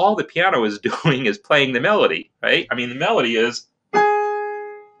concerto, but all the piano is doing is playing the melody, right? I mean, the melody is...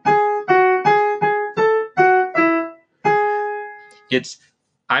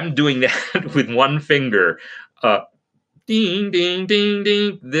 I'm doing that with one finger. Ding, ding, ding,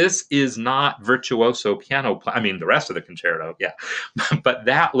 ding. This is not virtuoso piano. I mean, the rest of the concerto, yeah. But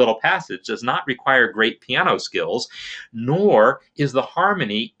that little passage does not require great piano skills, nor is the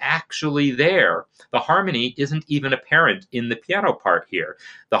harmony actually there. The harmony isn't even apparent in the piano part here.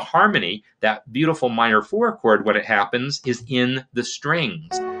 The harmony, that beautiful minor 4 chord, when it happens, is in the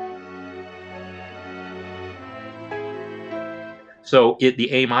strings. So the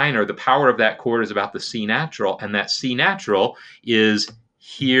A minor, the power of that chord is about the C natural, and that C natural is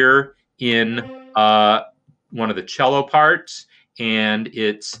here in one of the cello parts, and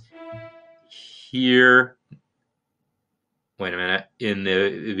it's here, wait a minute, in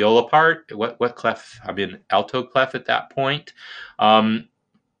the viola part. What clef? I'm in alto clef at that point.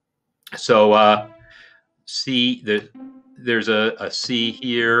 C, there's a C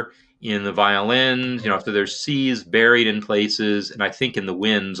here in the violins, so there's C's buried in places, and I think in the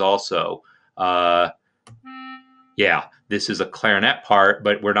winds also. Yeah, this is a clarinet part,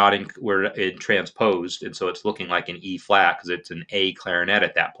 but we're in transposed, and so it's looking like an E flat because it's an A clarinet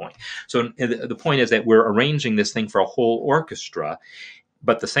at that point. So the point is that we're arranging this thing for a whole orchestra,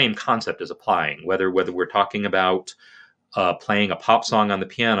 but the same concept is applying, whether we're talking about playing a pop song on the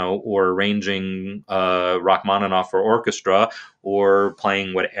piano or arranging Rachmaninoff for orchestra or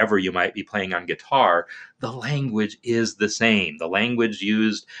playing whatever you might be playing on guitar, the language is the same. The language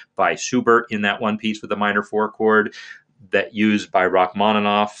used by Schubert in that one piece with the minor 4 chord, that used by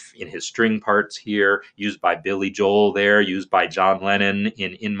Rachmaninoff in his string parts here, used by Billy Joel there, used by John Lennon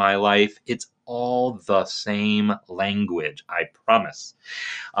in My Life. It's all the same language, I promise.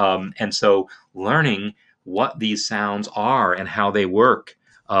 And so learning what these sounds are and how they work,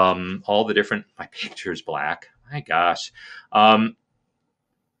 all the different... My picture's black. My gosh.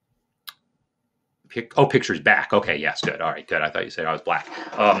 Picture's back. Okay, yes, good. All right, good. I thought you said I was black.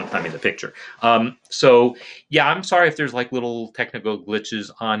 I mean, the picture. So, yeah, I'm sorry if there's like little technical glitches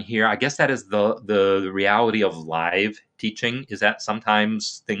on here. I guess that is the reality of live teaching, is that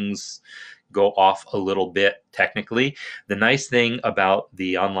sometimes things go off a little bit technically. The nice thing about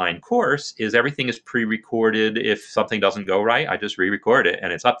the online course is everything is pre-recorded. If something doesn't go right, I just re-record it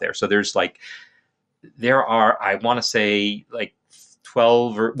and it's up there. So there are, I want to say, like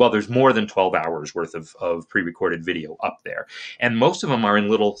 12 there's more than 12 hours worth of pre-recorded video up there. And most of them are in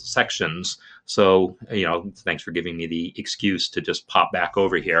little sections. So, thanks for giving me the excuse to just pop back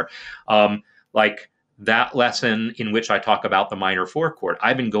over here. Like that lesson in which I talk about the minor 4 chord.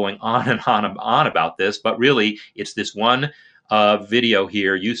 I've been going on and on about this, but really it's this one video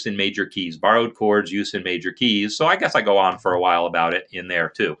here, use in major keys, borrowed chords, use in major keys. So I guess I go on for a while about it in there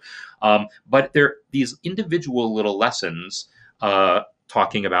too. But there are these individual little lessons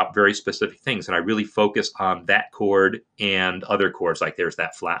talking about very specific things, and I really focus on that chord and other chords. Like there's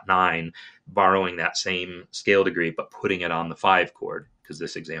that flat 9, borrowing that same scale degree, but putting it on the 5 chord, because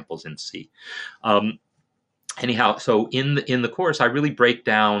this example is in C. Anyhow, so in the course, I really break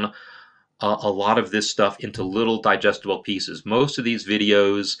down a lot of this stuff into little digestible pieces. Most of these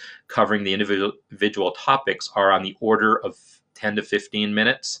videos covering the individual topics are on the order of 10 to 15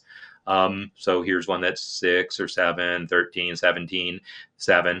 minutes. So here's one that's 6 or 7, 13, 17,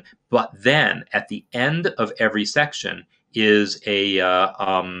 7. But then at the end of every section is a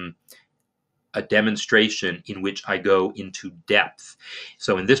demonstration in which I go into depth.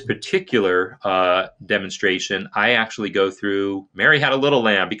 So in this particular demonstration, I actually go through Mary Had a Little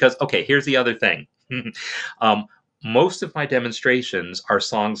Lamb because, okay, here's the other thing. Most of my demonstrations are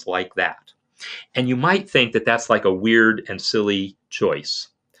songs like that. And you might think that that's like a weird and silly choice,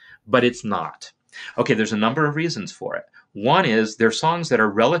 but it's not. Okay, there's a number of reasons for it. One is they're songs that are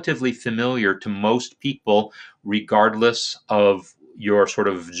relatively familiar to most people, regardless of your sort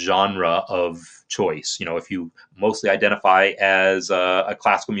of genre of choice. You know, if you mostly identify as a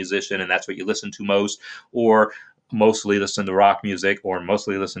classical musician and that's what you listen to most, or mostly listen to rock music, or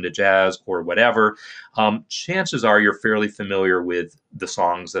mostly listen to jazz, or whatever, chances are you're fairly familiar with the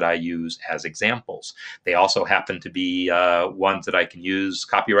songs that I use as examples. They also happen to be ones that I can use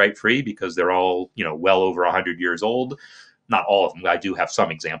copyright free because they're all, you know, well over 100 years old. Not all of them. I do have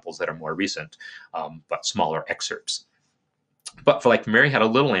some examples that are more recent, but smaller excerpts. But for like Mary Had a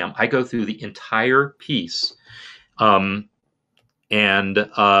Little Lamb, I go through the entire piece and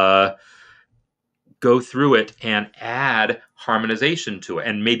go through it and add harmonization to it.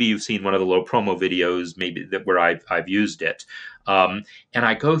 And maybe you've seen one of the low promo videos, maybe that where I've used it. And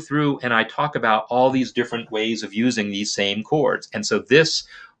I go through and I talk about all these different ways of using these same chords. And so this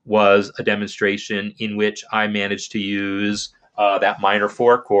was a demonstration in which I managed to use that minor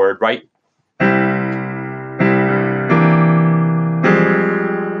 4 chord right.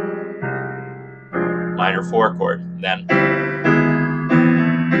 Minor 4 chord. Then,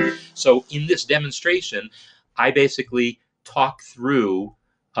 so in this demonstration, I basically talk through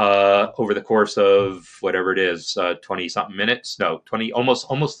over the course of whatever it is, 20 something minutes, no, 20,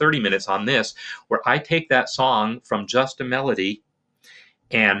 almost 30 minutes on this, where I take that song from just a melody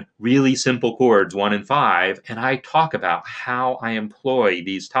and really simple chords, 1 and 5, and I talk about how I employ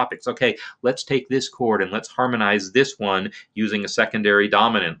these topics. Okay, let's take this chord and let's harmonize this one using a secondary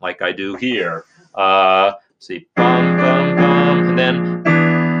dominant like I do here. See, bum, bum, bum, and then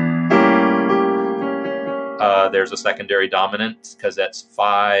there's a secondary dominant because that's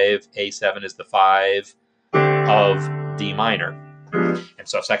 5, A7 is the 5 of D minor. And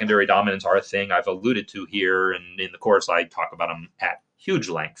so secondary dominants are a thing I've alluded to here, and in the course I talk about them at huge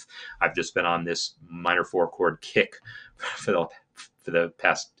length. I've just been on this minor 4 chord kick for the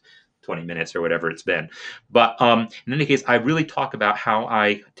past 20 minutes or whatever it's been. But in any case, I really talk about how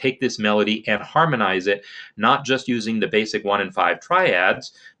I take this melody and harmonize it, not just using the basic 1 and 5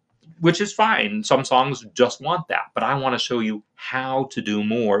 triads, which is fine. Some songs just want that, but I want to show you how to do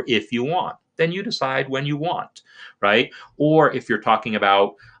more if you want. Then you decide when you want, right? Or if you're talking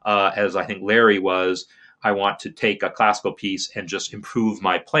about, as I think Larry was, I want to take a classical piece and just improve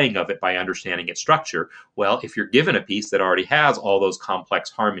my playing of it by understanding its structure. Well, if you're given a piece that already has all those complex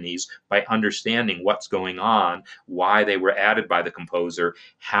harmonies, by understanding what's going on, why they were added by the composer,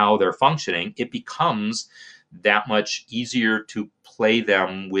 how they're functioning, it becomes that much easier to play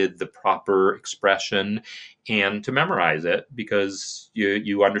them with the proper expression and to memorize it because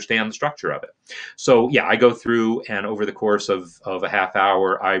you understand the structure of it. So yeah, I go through and over the course of a half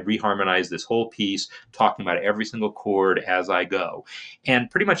hour, I reharmonize this whole piece, talking about every single chord as I go. And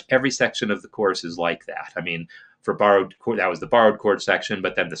pretty much every section of the course is like that. I mean, for borrowed chord, that was the borrowed chord section,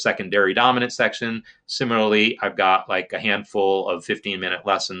 but then the secondary dominant section, similarly, I've got like a handful of 15-minute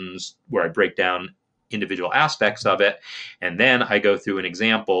lessons where I break down individual aspects of it. And then I go through an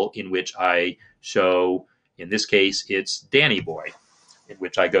example in which I show, in this case, it's Danny Boy, in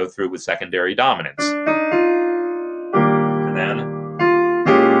which I go through with secondary dominants. And then,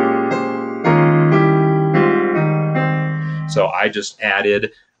 so I just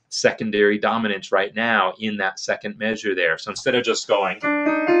added secondary dominants right now in that second measure there. So instead of just going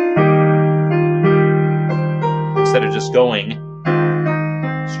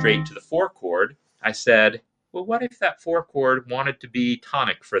straight to the 4 chord, I said, well, what if that 4 chord wanted to be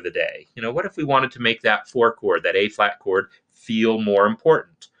tonic for the day? You know, what if we wanted to make that 4 chord, that A flat chord, feel more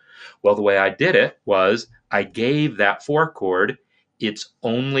important? Well, the way I did it was I gave that 4 chord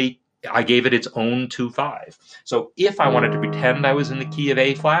I gave it its own 2/5. So if I wanted to pretend I was in the key of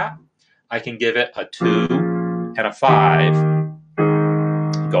A flat, I can give it a 2 and a 5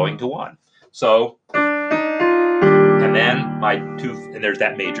 going to 1. So, and then my 2, and there's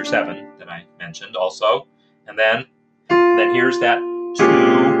that major 7 that I mentioned also. And then here's that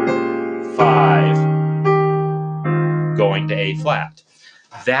 2/5 going to A flat.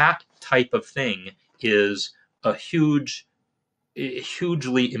 That type of thing is a hugely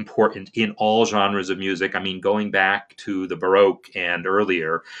important in all genres of music. I mean, going back to the Baroque and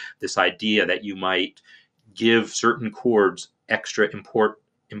earlier, this idea that you might give certain chords extra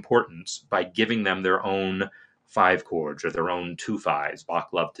importance by giving them their own five chords or their own two fives.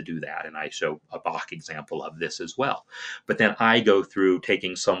 Bach loved to do that, and I show a Bach example of this as well. But then I go through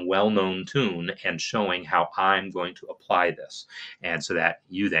taking some well-known tune and showing how I'm going to apply this, and so that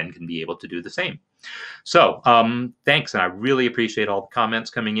you then can be able to do the same. So thanks, and I really appreciate all the comments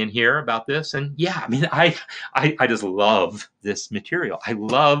coming in here about this. And yeah, I mean, I just love this material. I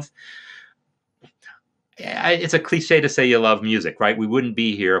love. It's a cliche to say you love music, right? We wouldn't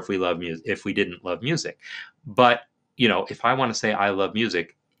be here if we love music, if we didn't love music. But you know, if I want to say I love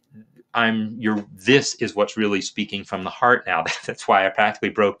music, this is what's really speaking from the heart now. That's why I practically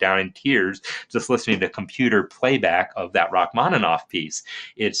broke down in tears just listening to computer playback of that Rachmaninoff piece.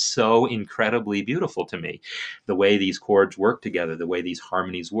 It's so incredibly beautiful to me, the way these chords work together, the way these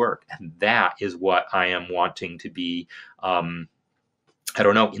harmonies work. And that is what I am wanting to be, I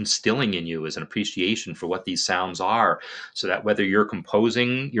don't know, instilling in you as an appreciation for what these sounds are, so that whether you're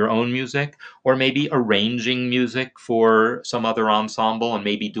composing your own music or maybe arranging music for some other ensemble and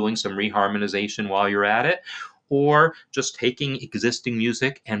maybe doing some reharmonization while you're at it, or just taking existing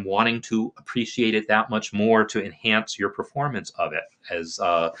music and wanting to appreciate it that much more to enhance your performance of it, as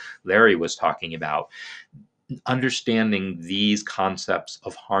Larry was talking about. Understanding these concepts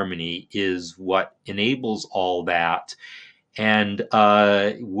of harmony is what enables all that. And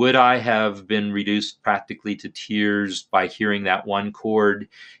would I have been reduced practically to tears by hearing that one chord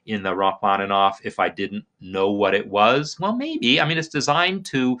in the Rachmaninoff if I didn't know what it was? Well, maybe. I mean, it's designed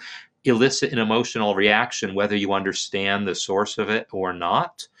to elicit an emotional reaction, whether you understand the source of it or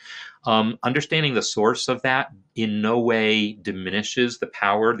not. Understanding the source of that in no way diminishes the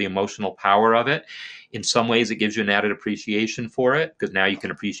power, the emotional power of it. In some ways, it gives you an added appreciation for it, because now you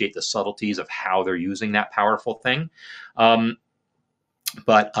can appreciate the subtleties of how they're using that powerful thing.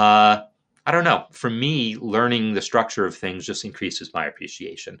 But I don't know. For me, learning the structure of things just increases my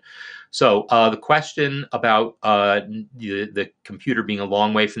appreciation. So the question about the computer being a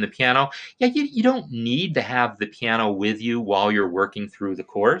long way from the piano, yeah, you don't need to have the piano with you while you're working through the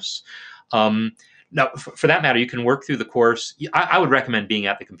course. Now, for that matter, you can work through the course. I would recommend being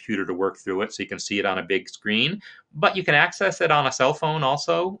at the computer to work through it so you can see it on a big screen, but you can access it on a cell phone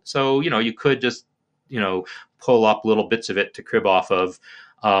also. So, you know, you could just, you know, pull up little bits of it to crib off of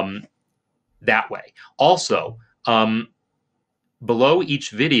that way. Also, below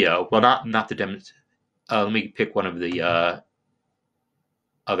each video, well, not the demo. Let me pick one of the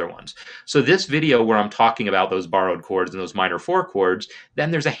other ones. So this video where I'm talking about those borrowed chords and those minor four chords, then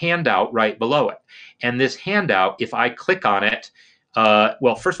there's a handout right below it. And this handout, if I click on it,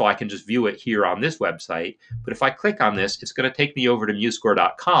 well, first of all, I can just view it here on this website. But if I click on this, it's going to take me over to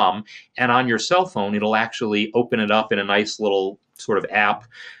musescore.com. And on your cell phone, it'll actually open it up in a nice little sort of app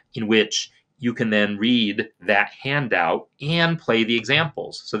in which you can then read that handout and play the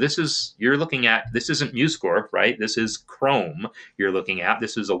examples. So this is, you're looking at, this isn't MuseScore, right? This is Chrome you're looking at.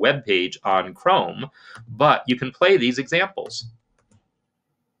 This is a web page on Chrome, but you can play these examples.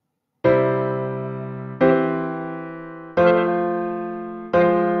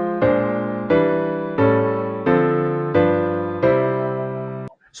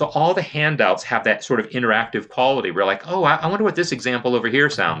 So all the handouts have that sort of interactive quality. We're like, oh, I wonder what this example over here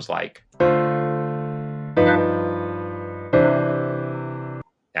sounds like.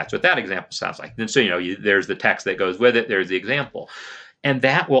 That's what that example sounds like. And so, you know, there's the text that goes with it. There's the example. And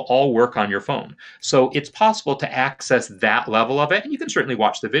that will all work on your phone. So it's possible to access that level of it. And you can certainly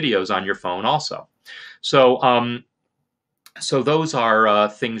watch the videos on your phone also. So, so those are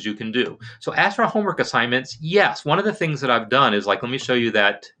things you can do. So as for homework assignments, yes, one of the things that I've done is like, let me show you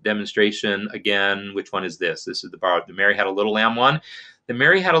that demonstration again. Which one is this? This is the Mary Had a Little Lamb one. The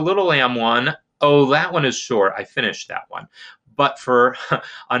Mary Had a Little Lamb one, oh, that one is short. I finished that one. But for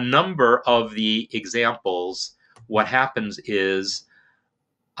a number of the examples, what happens is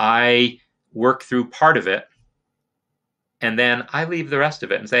I work through part of it, and then I leave the rest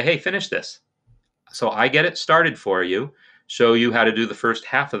of it and say, hey, finish this. So I get it started for you, show you how to do the first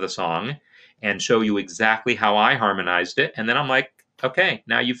half of the song, and show you exactly how I harmonized it. And then I'm like, okay,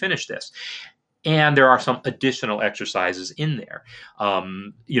 now you finish this. And there are some additional exercises in there,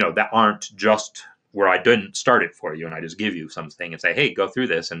 you know, that aren't just where I didn't start it for you and I just give you something and say, hey, go through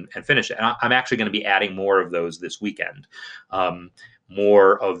this and finish it. And I'm actually going to be adding more of those this weekend.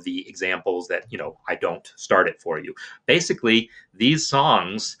 More of the examples that, you know, I don't start it for you. Basically, these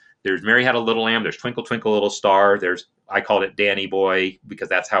songs, there's Mary Had a Little Lamb, there's Twinkle, Twinkle, Little Star, there's I called it Danny Boy because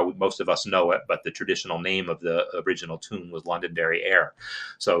that's how most of us know it, but the traditional name of the original tune was Londonderry Air.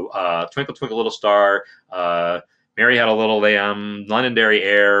 So Twinkle Twinkle Little Star, Mary Had a Little Lamb, Londonderry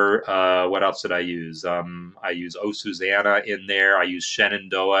Air. What else did I use? I use Oh Susanna in there. I use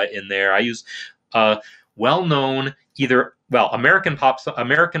Shenandoah in there. I use well-known American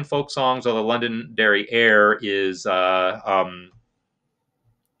American folk songs, or the Londonderry Air is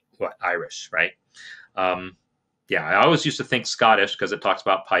Irish, right? Yeah, I always used to think Scottish because it talks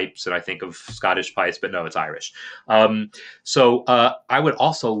about pipes, and I think of Scottish pipes, but no, it's Irish. So I would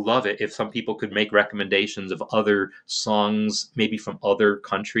also love it if some people could make recommendations of other songs, maybe from other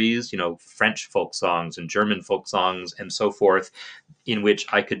countries, French folk songs and German folk songs and so forth, in which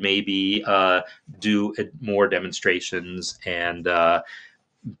I could maybe do more demonstrations and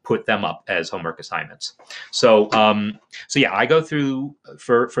put them up as homework assignments. So yeah, I go through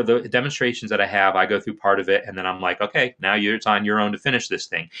for the demonstrations that I have, I go through part of it, and then I'm like, okay, now it's on your own to finish this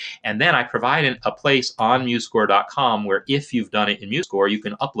thing. And then I provide a place on MuseScore.com where if you've done it in MuseScore, you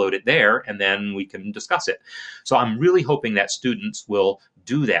can upload it there, and then we can discuss it. So I'm really hoping that students will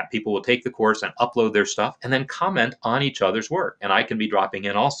do that. People will take the course and upload their stuff and then comment on each other's work. And I can be dropping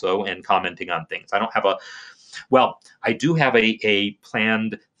in also and commenting on things. I don't have I do have a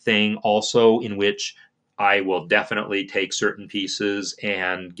planned thing also in which I will definitely take certain pieces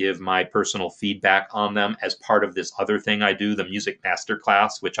and give my personal feedback on them as part of this other thing I do, the music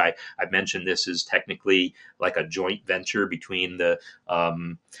masterclass, which I've mentioned. This is technically like a joint venture between the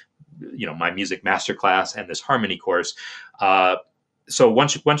my music masterclass and this harmony course. So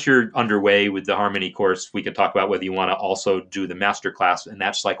once you're underway with the harmony course, we could talk about whether you want to also do the master class, and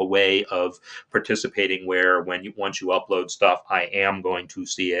that's like a way of participating where once you upload stuff, I am going to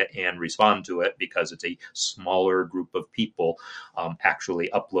see it and respond to it because it's a smaller group of people actually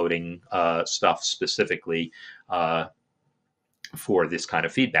uploading stuff specifically for this kind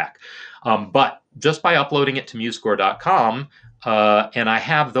of feedback. But just by uploading it to MuseScore.com, and I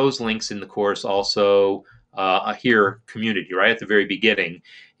have those links in the course also. Here, community, right at the very beginning,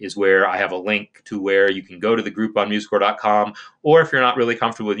 is where I have a link to where you can go to the group on MuseScore.com, or if you're not really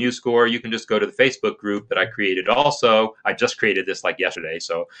comfortable with MuseScore, you can just go to the Facebook group that I created also. I just created this like yesterday,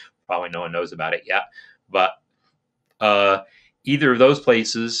 so probably no one knows about it yet. But either of those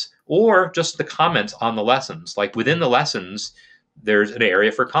places, or just the comments on the lessons. Like within the lessons, there's an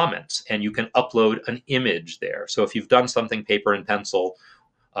area for comments, and you can upload an image there. So if you've done something paper and pencil,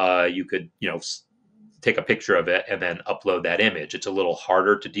 you could, take a picture of it and then upload that image. It's a little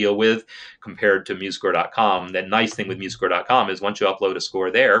harder to deal with compared to MuseScore.com. The nice thing with MuseScore.com is once you upload a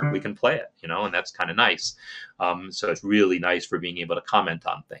score there, we can play it, and that's kind of nice. So it's really nice for being able to comment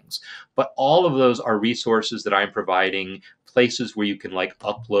on things. But all of those are resources that I'm providing, places where you can like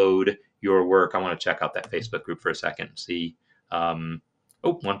upload your work. I want to check out that Facebook group for a second and see. One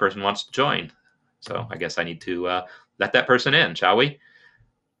person wants to join. So I guess I need to let that person in, shall we?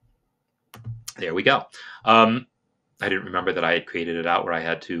 There we go. I didn't remember that I had created it out where I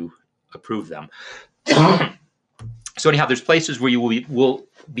had to approve them. So anyhow, there's places where you will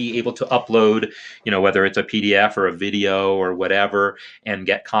be able to upload, whether it's a PDF or a video or whatever, and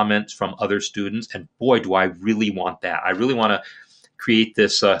get comments from other students. And boy, do I really want that. I really want to create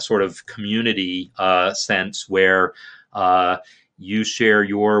this sort of community sense where you share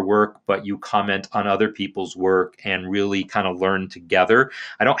your work, but you comment on other people's work and really kind of learn together.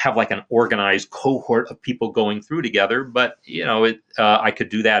 I don't have like an organized cohort of people going through together, but I could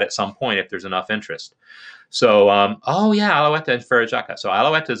do that at some point if there's enough interest. So, Alouette and Farajaka. So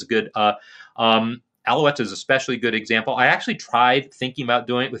Alouette is good. Alouette is especially good example. I actually tried thinking about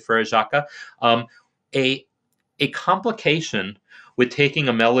doing it with Farajaka. A complication with taking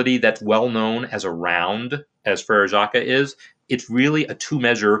a melody that's well known as a round, as Farajaka is, it's really a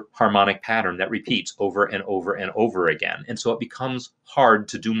two-measure harmonic pattern that repeats over and over and over again. And so it becomes hard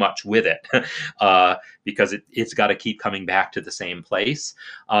to do much with it because it's got to keep coming back to the same place.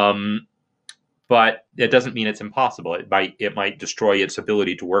 But it doesn't mean it's impossible. It might destroy its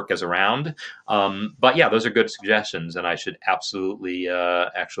ability to work as a round. But yeah, those are good suggestions, and I should absolutely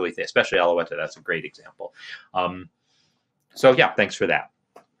especially Alouette, that's a great example. So yeah, thanks for that.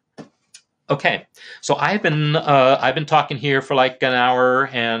 Okay, so I've been talking here for like an hour,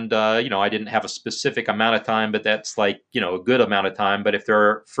 and I didn't have a specific amount of time, but that's like a good amount of time. But if there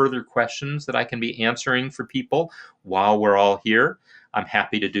are further questions that I can be answering for people while we're all here, I'm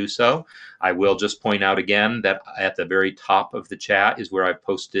happy to do so. I will just point out again that at the very top of the chat is where I've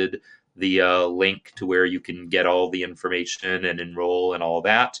posted the link to where you can get all the information and enroll and all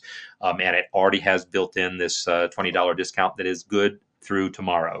that. And it already has built in this $20 discount that is good through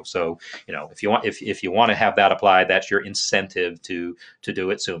tomorrow. So, if you want to have that applied, that's your incentive to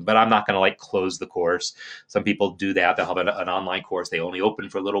do it soon. But I'm not going to like close the course. Some people do that. They'll have an online course. They only open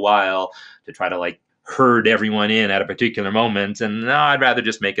for a little while to try to like herd everyone in at a particular moment. And no, I'd rather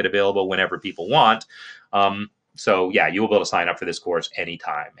just make it available whenever people want. So yeah, you will be able to sign up for this course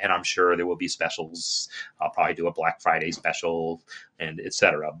anytime, and I'm sure there will be specials. I'll probably do a Black Friday special, and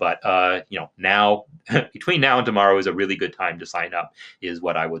etc. But now between now and tomorrow is a really good time to sign up, is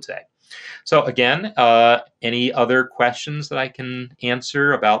what I would say. So again, any other questions that I can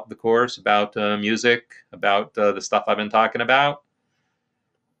answer about the course, about music, about the stuff I've been talking about?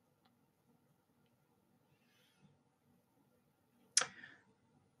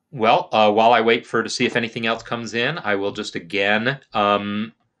 Well, while I wait to see if anything else comes in, I will just again,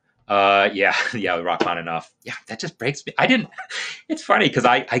 yeah, Rachmaninoff. Yeah, that just breaks me. It's funny because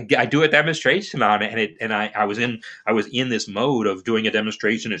I do a demonstration on it, and I was in this mode of doing a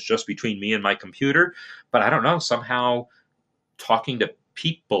demonstration. It's just between me and my computer, but I don't know, somehow talking to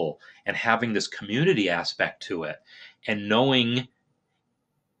people and having this community aspect to it, and knowing,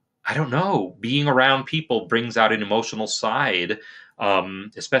 I don't know, being around people brings out an emotional side,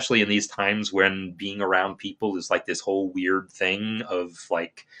 especially in these times when being around people is like this whole weird thing of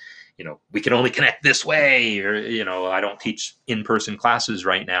like, we can only connect this way, or, I don't teach in-person classes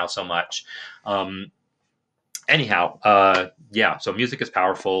right now so much. Anyhow, yeah, so music is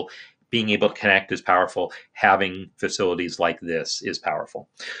powerful. Being able to connect is powerful. Having facilities like this is powerful.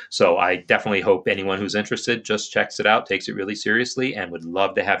 So I definitely hope anyone who's interested just checks it out, takes it really seriously, and would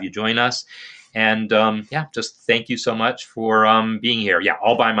love to have you join us. And yeah, just thank you so much for being here. Yeah,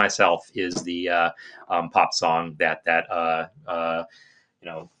 All by Myself is the pop song that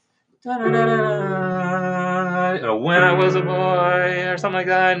when I was a boy or something like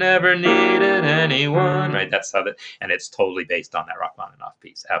that, I never needed anyone. Right, that's how and it's totally based on that Rachmaninoff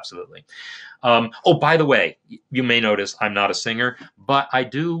piece. Absolutely. Oh, by the way, you may notice I'm not a singer, but I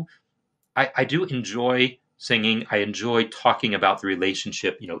do enjoy singing. I enjoy talking about the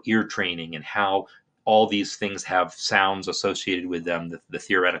relationship, ear training, and how all these things have sounds associated with them, the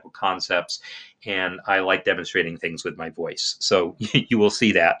theoretical concepts, and I like demonstrating things with my voice. So you will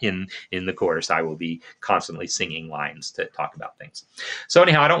see that in the course. I will be constantly singing lines to talk about things. So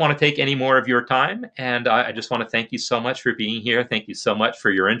anyhow, I don't want to take any more of your time, and I just want to thank you so much for being here. Thank you so much for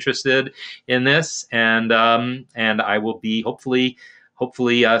your interest in this, and I will be hopefully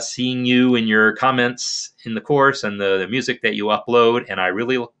seeing you in your comments in the course and the music that you upload. And I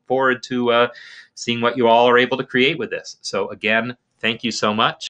really look forward to seeing what you all are able to create with this. So again, thank you so much.